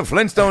makers of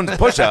Flintstones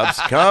push-ups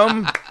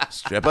come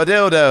stripper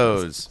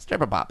dildos.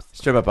 Stripper pops.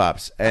 Stripper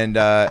pops. And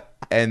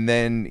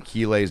then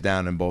he lays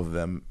down and both of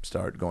them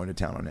start going to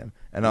town on him.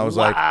 And I was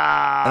like,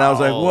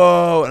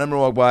 whoa. And I remember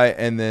walk by,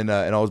 and then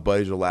and all his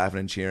buddies were laughing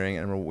and cheering.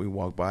 And I remember we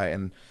walked by,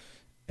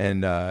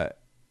 and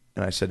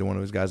I said to one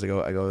of his guys, I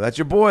go, "That's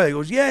your boy." He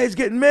goes, "Yeah, he's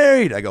getting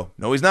married." I go,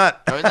 "No, he's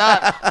not." No, he's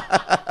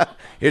not.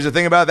 Here's the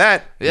thing about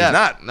that. Yeah. He's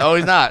not. No,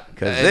 he's not.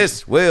 Because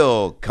this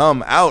will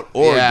come out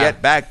or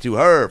get back to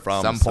her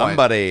from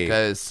somebody.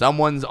 Because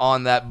someone's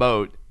on that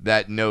boat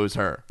that knows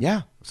her.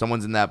 Yeah.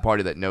 Someone's in that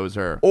party that knows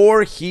her.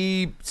 Or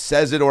he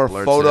says it, or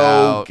Blurts photo it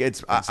out.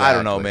 gets. I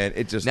don't know, Exactly. man.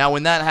 It just. Now,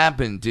 when that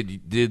happened,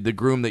 did the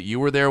groom that you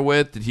were there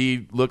with, did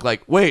he look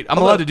like, wait, I'm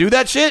allowed to do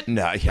that shit?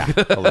 No, yeah,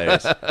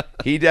 hilarious.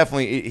 He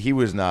definitely, he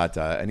was not,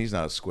 and he's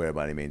not a square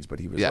by any means, but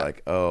he was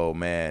like, oh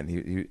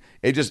man,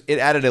 it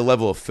added a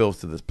level of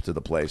filth to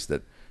the place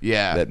that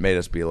made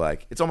us be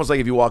like, it's almost like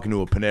if you walk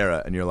into a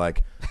Panera and you're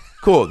like,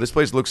 cool, this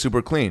place looks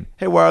super clean.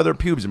 Hey, why are there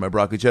pubes in my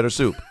broccoli cheddar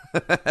soup?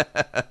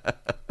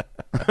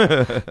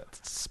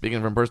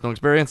 Speaking from personal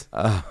experience,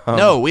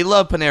 no, we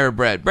love Panera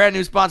Bread. Brand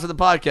new sponsor of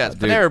the podcast,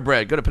 Panera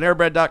Bread. Go to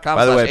PaneraBread.com.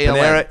 By the way, /ALN.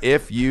 Panera,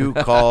 if you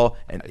call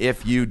and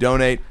if you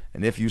donate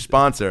and if you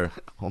sponsor,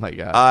 oh my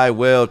god, I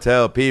will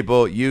tell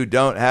people you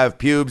don't have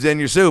pubes in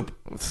your soup.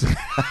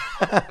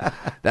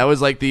 That was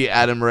like the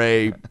Adam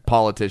Ray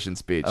politician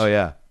speech. Oh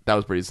yeah, that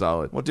was pretty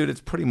solid. well, dude,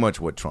 it's pretty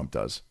much what Trump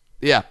does.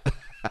 Yeah.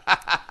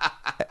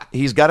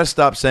 He's got to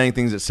stop saying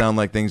things that sound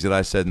like things that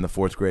I said in the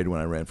 4th grade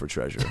when I ran for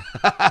treasurer.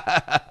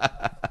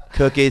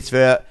 Cookies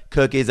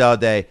all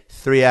day.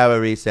 3-hour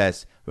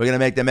recess. We're gonna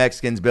make the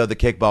Mexicans build the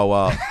kickball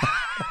wall.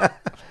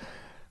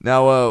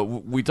 Now,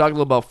 we talked a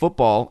little about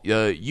football.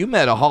 You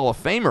met a Hall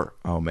of Famer.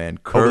 Oh man,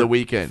 Over the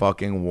weekend.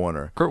 fucking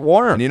Warner. Kurt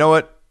Warner. And you know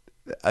what?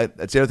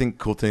 That's the other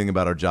cool thing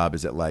about our job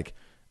is that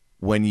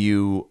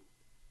when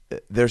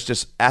there's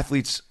just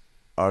athletes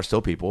are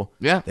still people.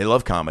 Yeah. They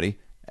love comedy.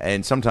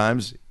 And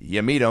sometimes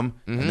you meet them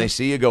and they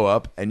see you go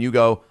up and you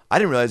go, I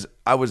didn't realize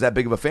I was that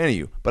big of a fan of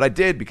you. But I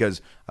did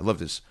because I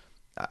loved his.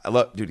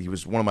 Dude, he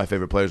was one of my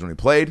favorite players when he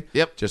played.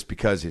 Yep. Just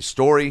because his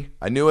story,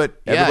 I knew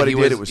it. Everybody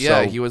did. It was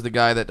he was the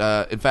guy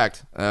that, in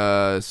fact,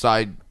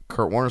 side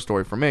Kurt Warner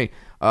story for me.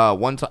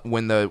 One time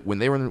when they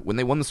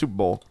won the Super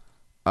Bowl,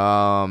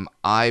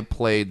 I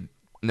played.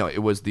 No, it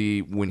was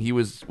when he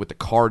was with the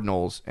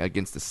Cardinals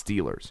against the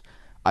Steelers.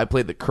 I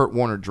played the Kurt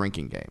Warner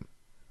drinking game.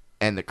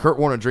 And the Kurt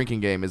Warner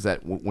drinking game is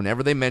that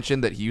whenever they mention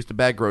that he used to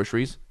bag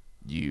groceries,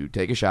 you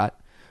take a shot.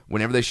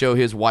 Whenever they show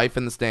his wife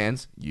in the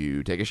stands,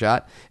 you take a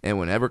shot. And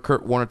whenever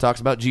Kurt Warner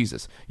talks about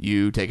Jesus,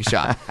 you take a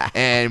shot.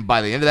 And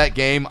by the end of that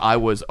game, I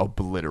was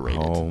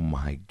obliterated. Oh,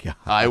 my God.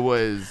 I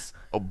was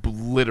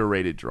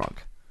obliterated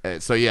drunk.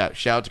 So, yeah,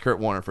 shout out to Kurt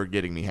Warner for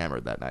getting me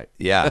hammered that night.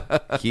 Yeah.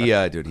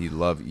 Dude,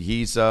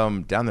 he's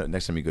down there.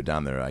 Next time you go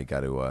down there, I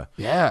got to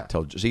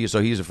tell. So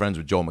he's friends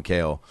with Joel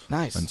McHale.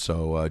 Nice. And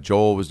so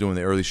Joel was doing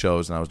the early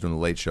shows and I was doing the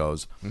late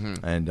shows.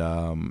 And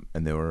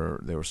they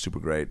were super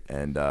great.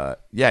 And and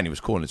he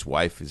was cool. And his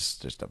wife is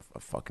just a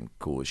fucking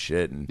cool as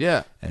shit. And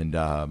Yeah. And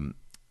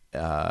it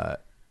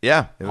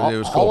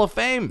was cool. Hall of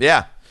Fame.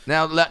 Yeah.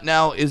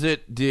 Now, is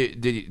it?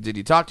 Did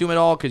you talk to him at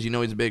all? Because you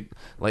know he's a big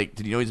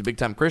did you know he's a big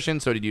time Christian?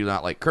 So did you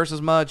not curse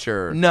as much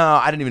or? No,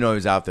 I didn't even know he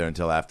was out there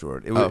until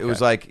afterward. It was, Okay. It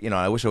was like,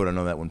 I wish I would have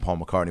known that when Paul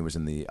McCartney was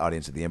in the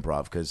audience at the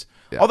Improv. Because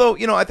although,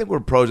 I think we're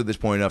pros at this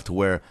point enough to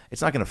where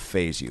it's not going to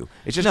phase you.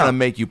 It's just going to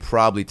make you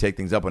probably take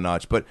things up a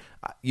notch. But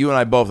you and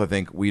I both, I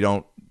think, we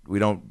don't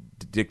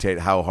dictate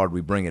how hard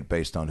we bring it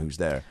based on who's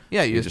there.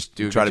 Yeah, you We just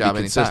do a try good to job be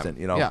anytime. consistent.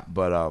 Yeah.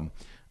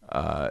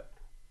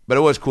 But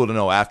it was cool to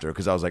know after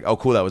because I was like, oh,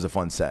 cool, that was a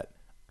fun set.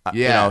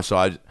 Yeah. So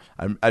I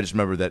just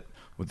remember that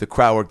with the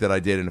crowd work that I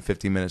did in a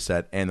 15-minute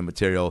set and the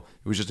material,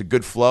 it was just a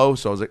good flow.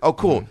 So I was like, oh,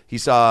 cool. He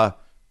saw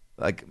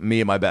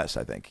me at my best,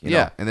 I think. You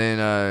know? And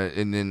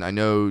then I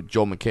know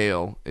Joel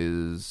McHale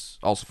is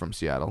also from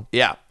Seattle.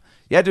 Yeah,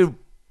 dude.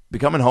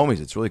 becoming homies.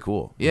 It's really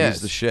cool. Yes.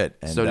 He's the shit.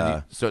 And,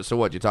 so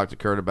what? You talked to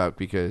Kurt about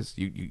because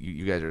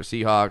you guys are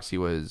Seahawks. He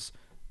was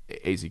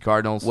AZ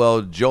Cardinals.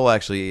 well, Joel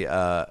actually,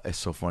 it's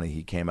so funny.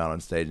 He came out on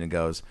stage and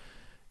goes,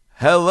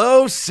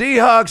 "Hello,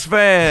 Seahawks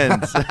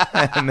fans,"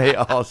 and they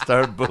all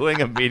start booing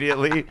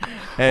immediately.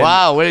 And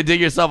wow, way to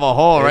dig yourself a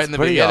hole right in the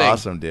pretty beginning.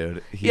 awesome,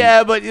 dude.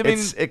 Yeah, but I mean,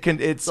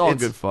 it's all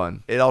good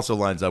fun. It also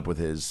lines up with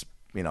his,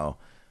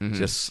 Mm-hmm.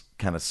 just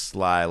kind of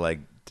sly, like,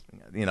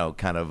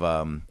 kind of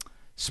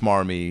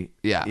smarmy.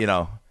 Yeah.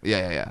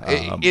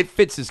 Yeah. It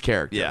fits his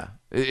character. Yeah.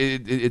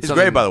 It's It's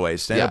great, by the way.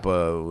 Stand-up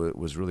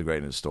was really great,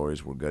 and his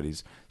stories were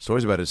good.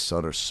 Stories about his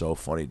son are so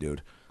funny,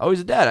 dude. Oh, he's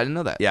a dad. I didn't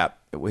know that. Yeah,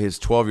 his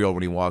 12-year-old,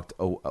 when he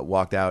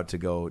walked out to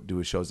go do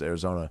his shows in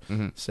Arizona,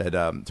 said,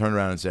 turned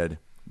around and said,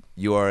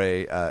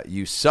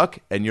 you suck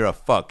and you're a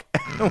fuck,"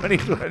 when he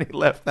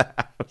left the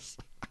house.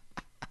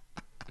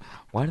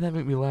 Why did that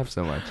make me laugh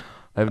so much?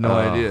 I have no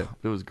idea.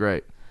 It was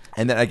great.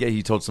 And then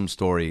he told some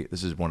story.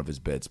 This is one of his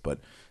bits, but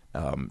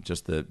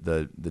just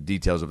the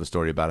details of the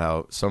story about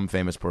how some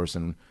famous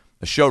person,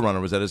 a showrunner,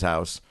 was at his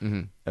house,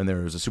 and there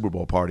was a Super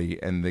Bowl party,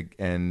 and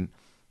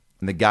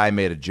the guy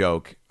made a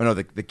joke. Oh no,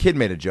 the kid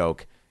made a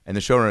joke, and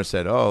the showrunner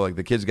said, "Oh, like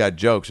the kid's got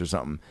jokes or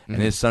something," and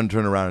his son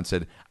turned around and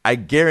said, "I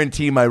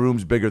guarantee my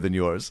room's bigger than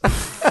yours."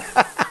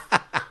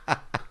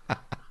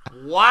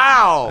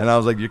 Wow. And I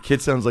was like, "Your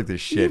kid sounds like the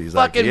shit." He's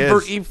like,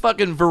 he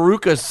fucking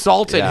Veruca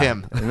salted Yeah.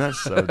 him. And that's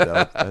so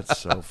dope. That's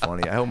so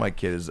funny. I hope my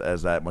kid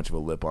has that much of a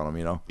lip on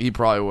him. He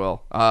probably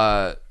will.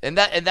 And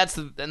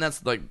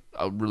that's like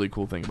a really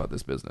cool thing about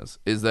this business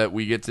is that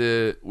we get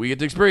to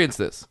experience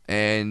this,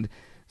 and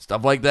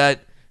stuff like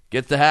that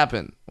gets to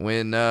happen.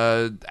 When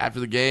after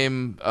the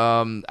game,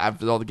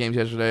 after all the games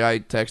yesterday, I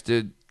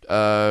texted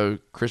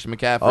Christian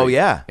McCaffrey. Oh,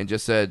 yeah. And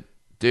just said,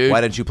 "Dude, Why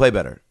didn't you play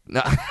better?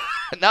 no,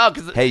 no,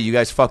 because Hey, you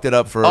guys fucked it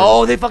up for."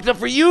 oh, they fucked up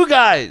for you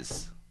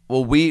guys."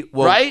 Well,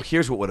 Right?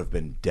 here's what would have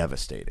been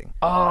devastating.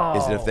 Oh.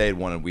 Is that if they had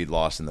won and we'd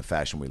lost in the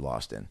fashion we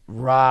lost in.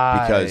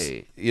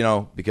 Right.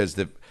 Because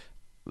the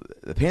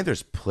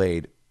Panthers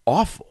played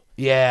awful.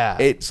 yeah,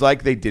 It's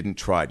like they didn't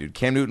try, dude.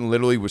 Cam Newton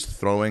literally was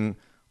throwing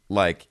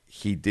like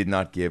he did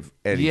not give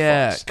any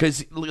yeah,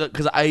 fucks.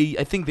 because I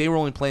think they were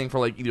only playing for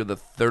like either the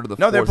third or the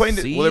No, fourth they're playing.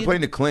 seed. They're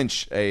playing to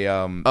clinch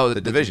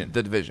the division.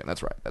 The division.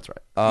 That's right. That's right.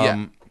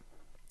 Yeah.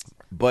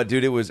 But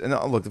dude, it was. And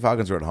look, the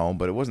Falcons were at home,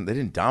 but it wasn't. They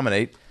didn't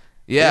dominate.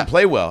 They Yeah. didn't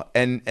play well,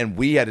 and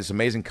we had this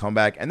amazing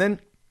comeback. And then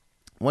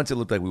once it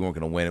looked like we weren't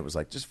going to win, it was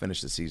like just finish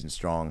the season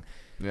strong.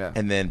 Yeah.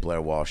 And then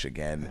Blair Walsh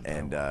again,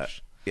 and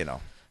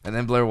And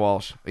then Blair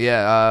Walsh.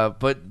 Yeah.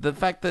 But the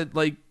fact that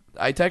like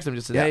I texted him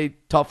just said, Yeah. "Hey,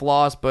 tough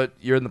loss, but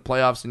you're in the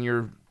playoffs in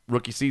your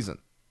rookie season.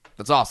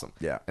 That's awesome."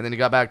 Yeah. And then he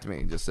got back to me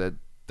and just said,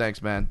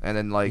 "Thanks, man." And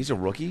then like he's a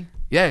rookie.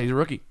 yeah, he's a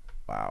rookie.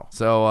 Wow.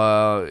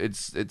 So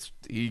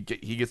he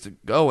gets to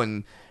go,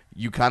 and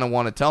you kind of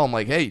want to tell him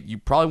like, hey, you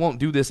probably won't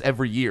do this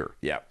every year.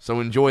 Yeah. So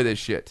enjoy this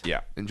shit.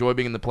 Yeah. Enjoy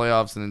being in the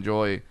playoffs and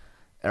enjoy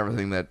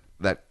everything that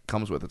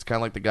comes with. It's kind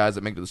of like the guys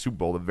that make it to the Super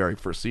Bowl the very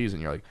first season.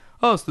 You're like,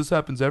 oh, so this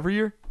happens every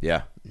year?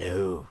 Yeah.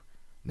 No,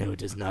 it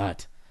does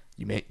not.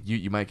 You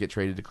might get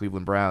traded to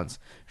Cleveland Browns.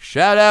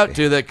 Shout out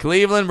to the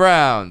Cleveland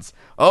Browns.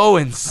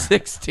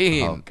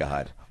 0-16. Oh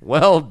God.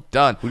 Well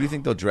done. Who do you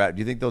think they'll draft? Do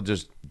you think they'll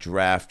just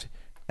draft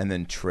and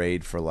then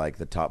trade for like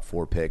the top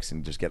 4 picks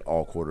and just get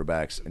all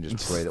quarterbacks and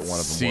just pray that one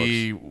of them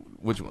See works?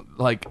 which one.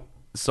 Like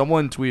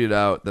someone tweeted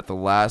out that the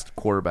last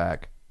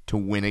quarterback to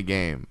win a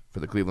game for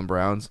the Cleveland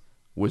Browns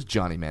was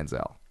Johnny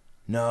Manziel.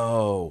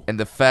 No. And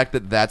the fact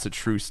that that's a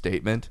true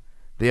statement,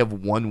 they have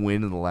one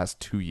win in the last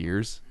 2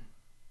 years.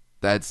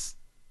 That's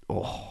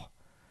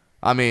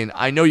I mean,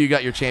 I know you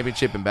got your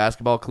championship in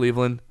basketball,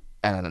 Cleveland,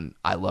 and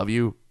I love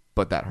you,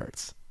 but that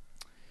hurts.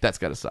 That's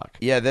got to suck.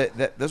 Yeah,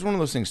 that's one of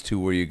those things too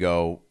where you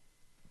go,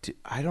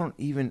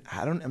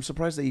 I'm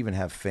surprised they even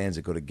have fans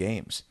that go to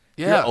games.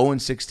 Yeah. If you're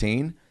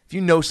 0-16, if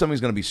you know something's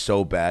going to be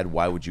so bad,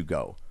 why would you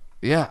go?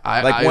 Yeah,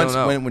 I Like don't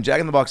know. when Jack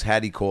in the Box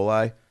had E.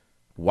 coli,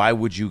 why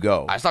would you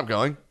go? I stopped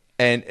going.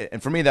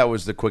 And for me, that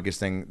was the quickest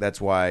thing.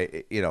 That's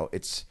why,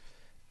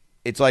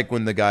 it's like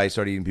when the guy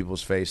started eating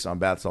people's face on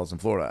bath salts in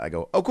Florida. I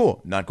go, oh,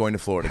 cool, not going to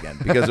Florida again.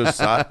 Because there's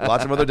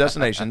lots of other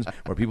destinations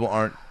where people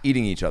aren't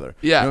eating each other.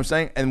 Yeah. You know what I'm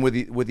saying? And with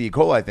the E.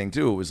 coli thing,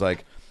 too, it was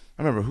like,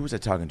 I remember, who was I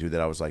talking to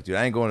that I was like, dude,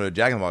 I ain't going to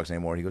Jack in the Box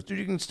anymore. He goes, dude,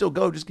 you can still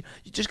go. Just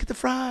get the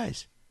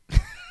fries.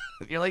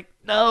 You're like,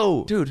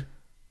 no. Dude,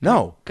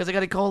 no. Because I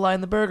got E. coli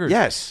in the burgers.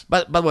 Yes.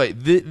 By the way,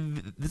 this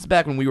is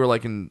back when we were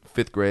like in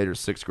 5th grade or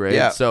 6th grade.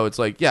 Yeah. So it's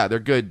like, yeah, they're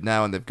good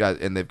now, and they've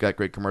got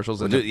great commercials.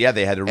 Well, And dude, yeah,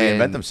 they had to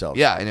reinvent and- themselves.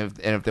 Yeah, and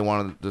if they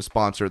wanted to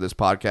sponsor this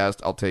podcast,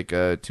 I'll take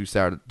 2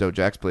 sourdough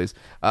jacks, please.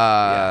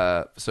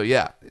 So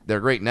yeah, they're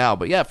great now,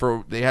 but yeah,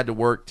 they had to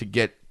work to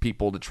get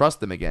people to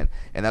trust them again,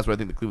 and that's what I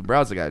think the Cleveland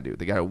Browns have got to do.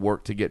 They got to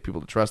work to get people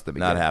to trust them.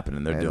 Not again.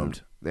 happening. They're And-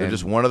 doomed. They're and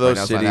just one of right those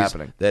now it's not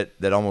cities happening.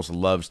 that almost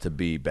loves to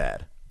be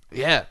bad.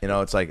 Yeah,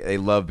 It's like they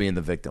love being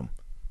the victim.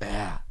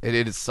 yeah, it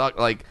is suck.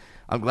 Like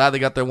I'm glad they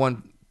got their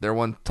one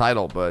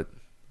title, but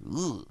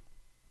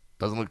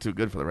doesn't look too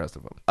good for the rest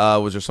of them.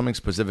 Was there something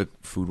specific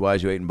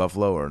food-wise you ate in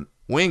Buffalo, or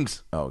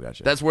Wings. Oh,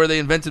 gotcha. That's where they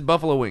invented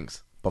buffalo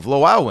wings. Buffalo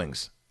Wild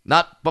Wings.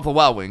 Not Buffalo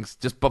Wild Wings,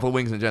 just buffalo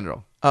wings in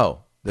general. Oh,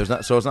 there's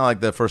not. So it's not like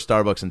the first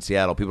Starbucks in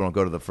Seattle. People don't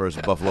go to the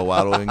first Buffalo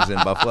Wild Wings in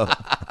Buffalo.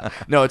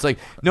 No, it's like,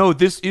 no,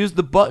 this is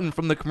the button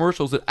from the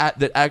commercials that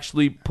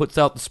actually puts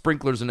out the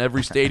sprinklers in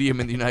every stadium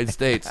in the United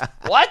States.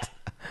 What?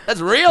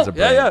 That's real? That's a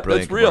brilliant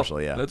That's real.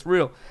 commercial, yeah. That's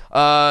real.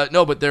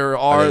 No, but there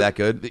are... Are they that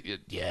good?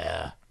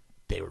 Yeah,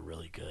 they were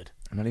really good.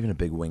 I'm not even a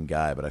big wing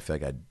guy, but I feel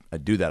like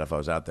I'd do that if I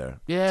was out there.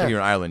 Yeah. It's like you're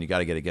in Ireland, you got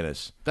to get a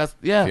Guinness. That's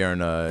If you're in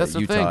that's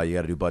the Utah, thing. you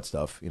got to do butt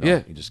stuff. You know?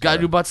 Yeah, You just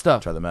gotta do butt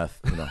stuff. Try the meth.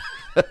 You know.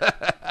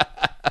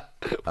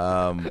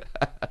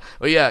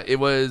 But yeah, it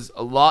was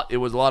a lot. It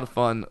was a lot of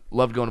fun.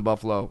 Loved going to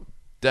Buffalo.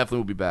 Definitely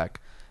will be back.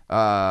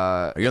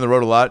 Are you on the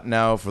road a lot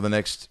now for the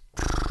next?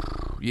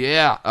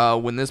 Yeah,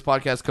 when this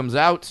podcast comes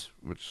out,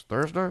 which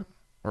Thursday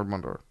or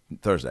Monday?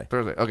 Thursday.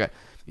 Thursday. Okay.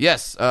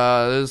 Yes,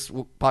 this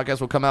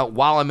podcast will come out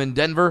while I'm in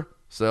Denver.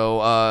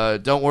 So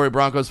don't worry,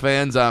 Broncos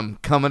fans. I'm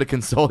coming to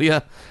console you.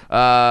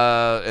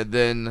 And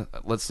then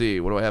let's see,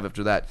 what do I have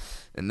after that?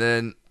 And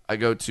then I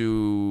go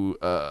to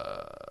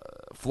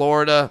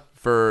Florida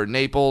for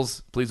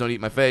Naples. Please don't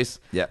eat my face.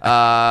 Yeah.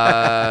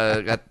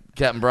 Got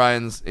Captain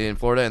Brian's in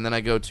Florida, and then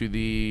I go to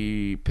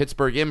the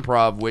Pittsburgh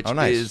Improv, which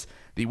nice. is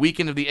the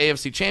weekend of the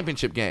AFC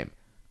Championship game.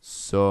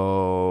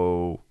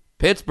 So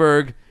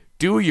Pittsburgh,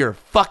 do your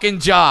fucking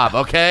job,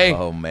 okay?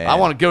 Oh, man. I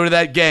want to go to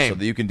that game. So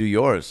that you can do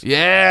yours.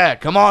 Yeah,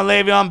 come on,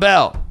 Le'Veon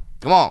Bell.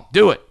 Come on,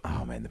 do it.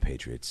 Oh man, the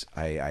Patriots.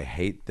 I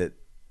hate that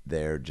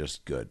they're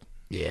just good.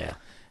 Yeah.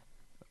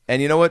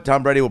 And you know what?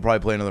 Tom Brady will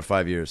probably play another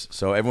 5 years.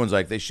 So everyone's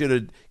like, they should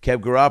have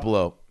kept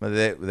Garoppolo.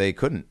 But they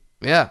couldn't.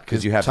 Yeah,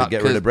 Because you have to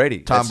get rid of Brady.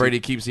 Tom That's- Brady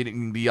keeps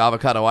eating the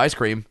avocado ice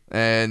cream,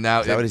 and now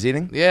Is that what he's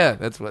eating? Yeah,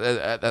 that's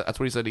what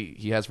he said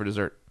he has for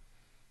dessert.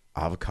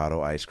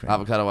 Avocado ice cream.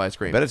 Avocado ice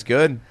cream. I bet it's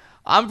good.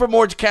 I'm from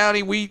Orange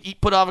County. We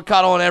put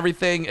avocado on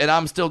everything, and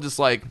I'm still just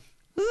like,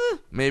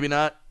 maybe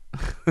not.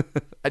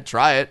 I'd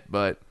try it,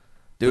 but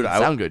Dude,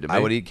 doesn't sound good to me. I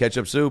would eat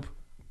ketchup soup.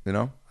 You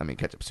know? I mean,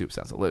 ketchup soup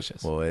sounds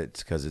delicious. Well,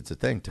 it's because it's a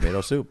thing.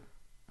 Tomato soup.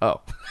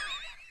 Oh,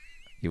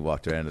 You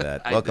walked around to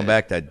that. I Welcome did.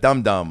 back to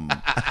Dum Dum.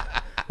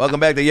 Welcome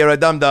back to You're a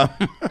Dum Dum.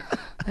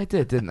 I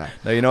did, didn't I?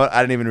 No, you know what?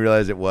 I didn't even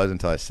realize it was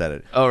until I said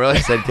it. Oh, really?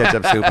 I said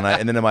ketchup soup,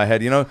 and then in my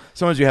head, you know,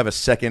 sometimes you have a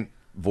second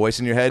voice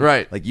in your head.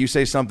 Right. Like you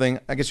say something,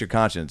 I guess your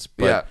conscience.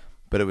 But, Yeah.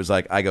 But it was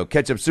like, I go,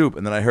 ketchup soup,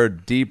 and then I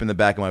heard deep in the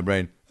back of my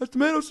brain, that's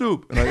tomato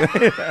soup.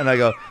 And I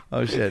go,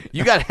 oh, shit.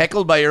 You got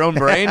heckled by your own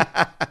brain?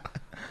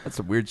 That's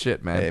some weird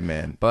shit, man. Hey,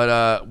 man.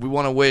 But we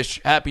want to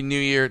wish Happy New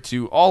Year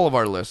to all of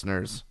our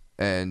listeners,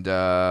 and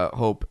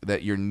hope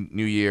that your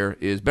new year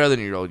is better than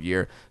your old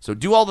year. So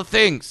do all the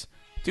things.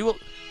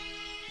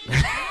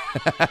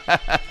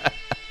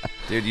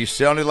 Dude, you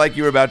sounded like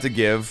you were about to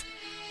give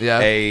Yeah.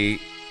 a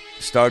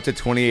start to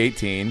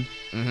 2018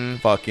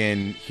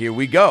 fucking here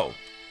we go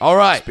All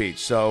right. speech.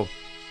 So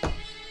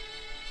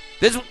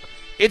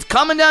It's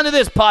coming down to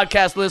this,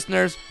 podcast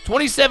listeners.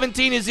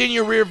 2017 is in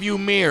your rearview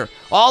mirror.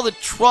 All the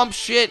Trump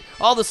shit,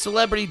 all the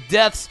celebrity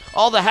deaths,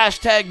 all the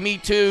hashtag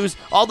 #MeToos,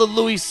 all the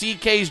Louis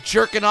C.K.'s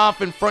jerking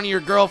off in front of your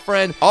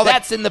girlfriend,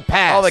 that's in the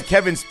past. all the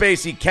Kevin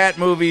Spacey cat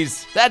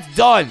movies. That's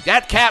done.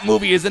 That cat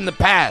movie is in the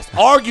past.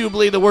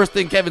 Arguably the worst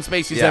thing Kevin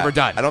Spacey's Yeah, ever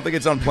done. I don't think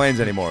it's on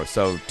planes anymore.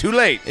 So too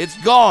late. It's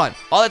gone.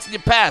 All that's in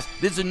your past.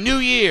 This is a new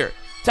year.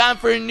 Time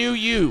for a new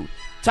you.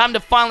 Time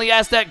to finally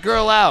ask that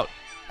girl out.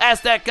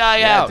 Ask that guy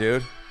Yeah, out.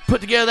 dude. Put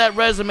together that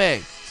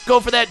resume. Go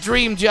for that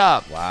dream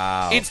job.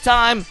 Wow. It's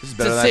time This is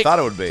better to than I sit, thought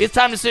it would be. It's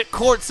time to sit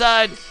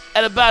courtside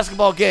at a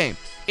basketball game.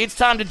 It's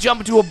time to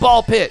jump into a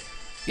ball pit.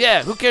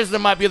 Yeah, who cares if there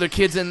might be other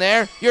kids in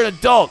there? You're an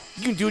adult.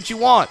 You can do what you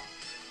want.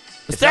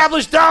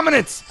 Establish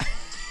dominance.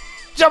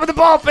 Jump in the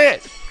ball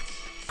pit.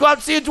 Go out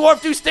and see a dwarf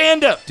do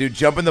stand-up. Dude,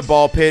 jump in the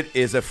ball pit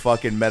is a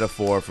fucking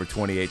metaphor for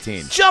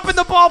 2018. Jump in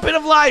the ball pit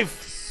of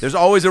life. There's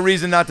always a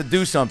reason not to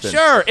do something.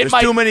 Sure, it There's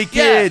might- too many yeah.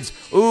 kids.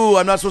 Ooh,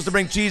 I'm not supposed to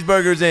bring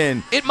cheeseburgers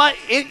in. It might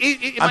I'm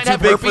might too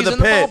have big herpes for the in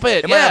the ball pit.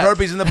 pit. It might have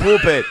herpes in the pool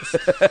pit.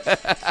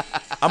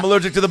 I'm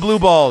allergic to the blue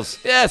balls.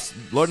 Yes,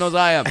 Lord knows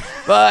I am.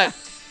 But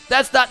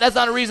that's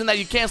not a reason that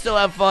you can't still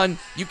have fun.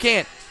 You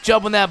can't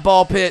jump in that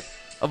ball pit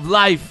of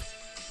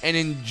life and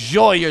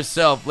enjoy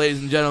yourself,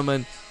 ladies and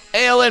gentlemen.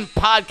 ALN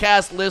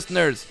podcast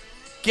listeners,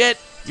 get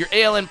your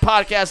ALN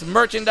podcast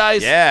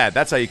merchandise. Yeah,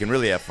 that's how you can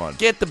really have fun.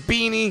 Get the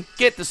beanie,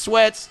 get the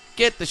sweats,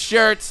 get the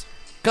shirts.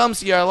 Come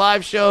see our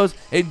live shows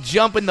and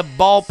jump in the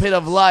ball pit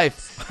of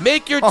life.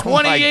 Make your Oh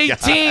my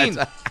 2018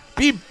 God.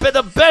 be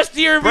the best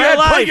year of Brad, your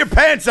life. put your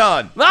pants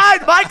on.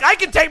 Mike, I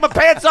can take my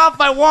pants off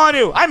if I want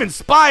to. I'm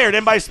inspired,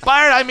 and by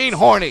inspired, I mean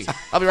horny.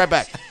 I'll be right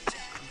back.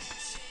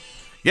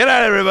 Get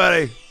out,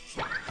 everybody.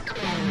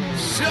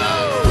 So,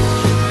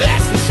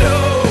 that's the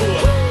show.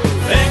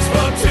 Thanks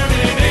for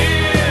tuning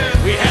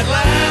in. We had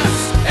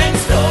laughs and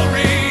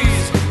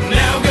stories.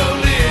 Now go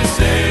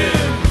listen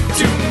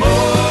to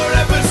more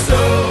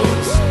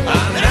episodes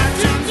on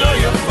iTunes or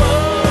your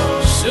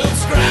phone.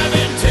 Subscribe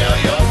and tell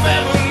your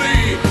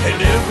family and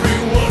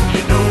everyone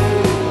you know.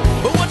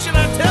 But what should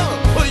I tell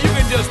them? Well, you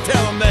can just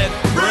tell them that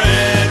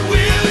Brad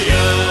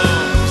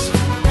Williams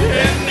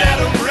and Adam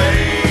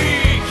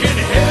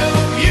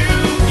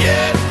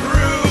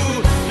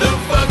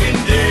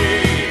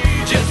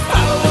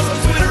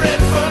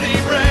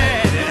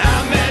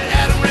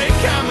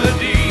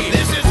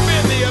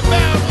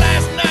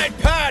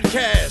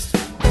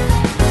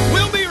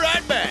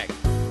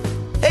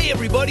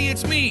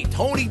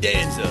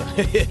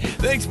Danza.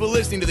 Thanks for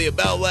listening to the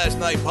About Last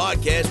Night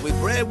podcast with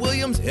Brad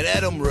Williams and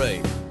Adam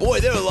Ray. Boy,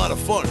 they're a lot of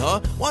fun, huh?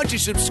 Why don't you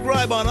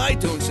subscribe on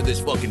iTunes to this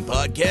fucking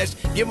podcast,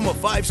 give them a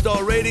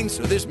 5-star rating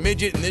so this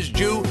midget and this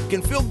Jew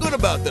can feel good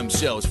about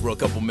themselves for a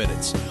couple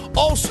minutes.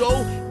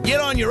 Also,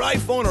 get on your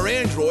iPhone or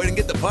Android and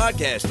get the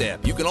podcast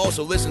app. You can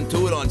also listen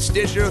to it on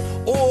Stitcher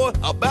or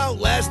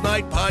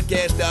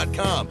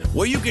AboutLastNightPodcast.com,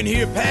 where you can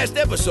hear past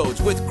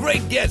episodes with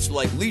great guests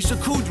like Lisa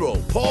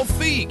Kudrow, Paul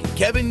Feig,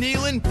 Kevin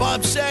Nealon,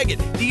 Bob Saget,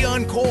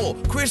 Dion Cole,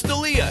 Chris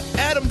D'Elia,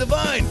 Adam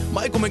Devine,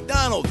 Michael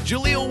McDonald,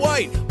 Jaleel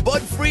White,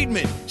 Bud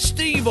Friedman,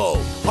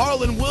 Steve-O,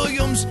 Harlan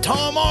Williams,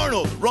 Tom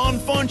Arnold, Ron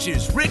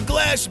Funches, Rick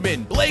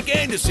Glassman, Blake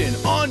Anderson,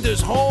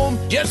 Anders Holm,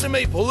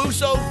 Jessime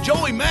Peluso,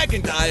 Joey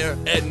McIntyre,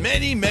 and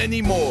many,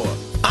 many more.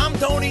 I'm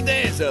Tony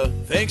Danza.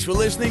 Thanks for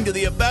listening to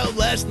the About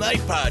Last Night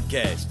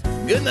podcast.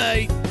 Good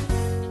night.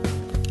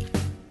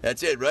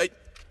 That's it, right?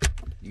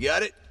 You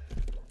got it?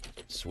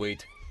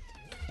 Sweet.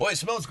 Boy, it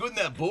smells good in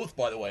that booth,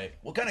 by the way.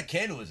 What kind of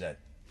candle is that?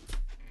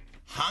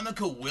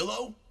 Hanukkah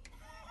willow?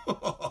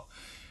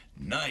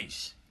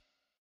 Nice.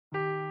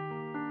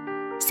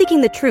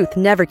 Seeking the truth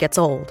never gets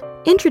old.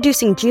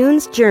 Introducing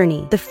June's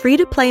Journey, the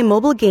free-to-play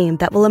mobile game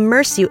that will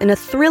immerse you in a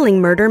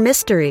thrilling murder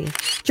mystery.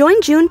 Join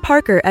June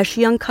Parker as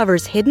she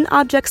uncovers hidden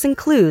objects and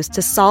clues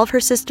to solve her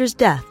sister's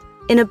death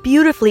in a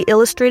beautifully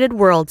illustrated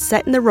world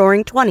set in the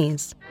Roaring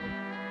 '20s.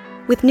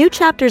 With new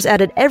chapters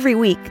added every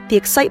week, the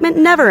excitement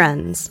never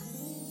ends.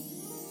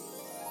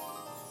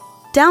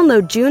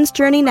 Download June's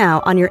Journey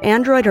now on your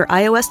Android or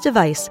iOS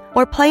device,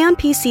 or play on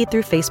PC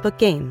through Facebook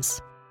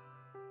Games.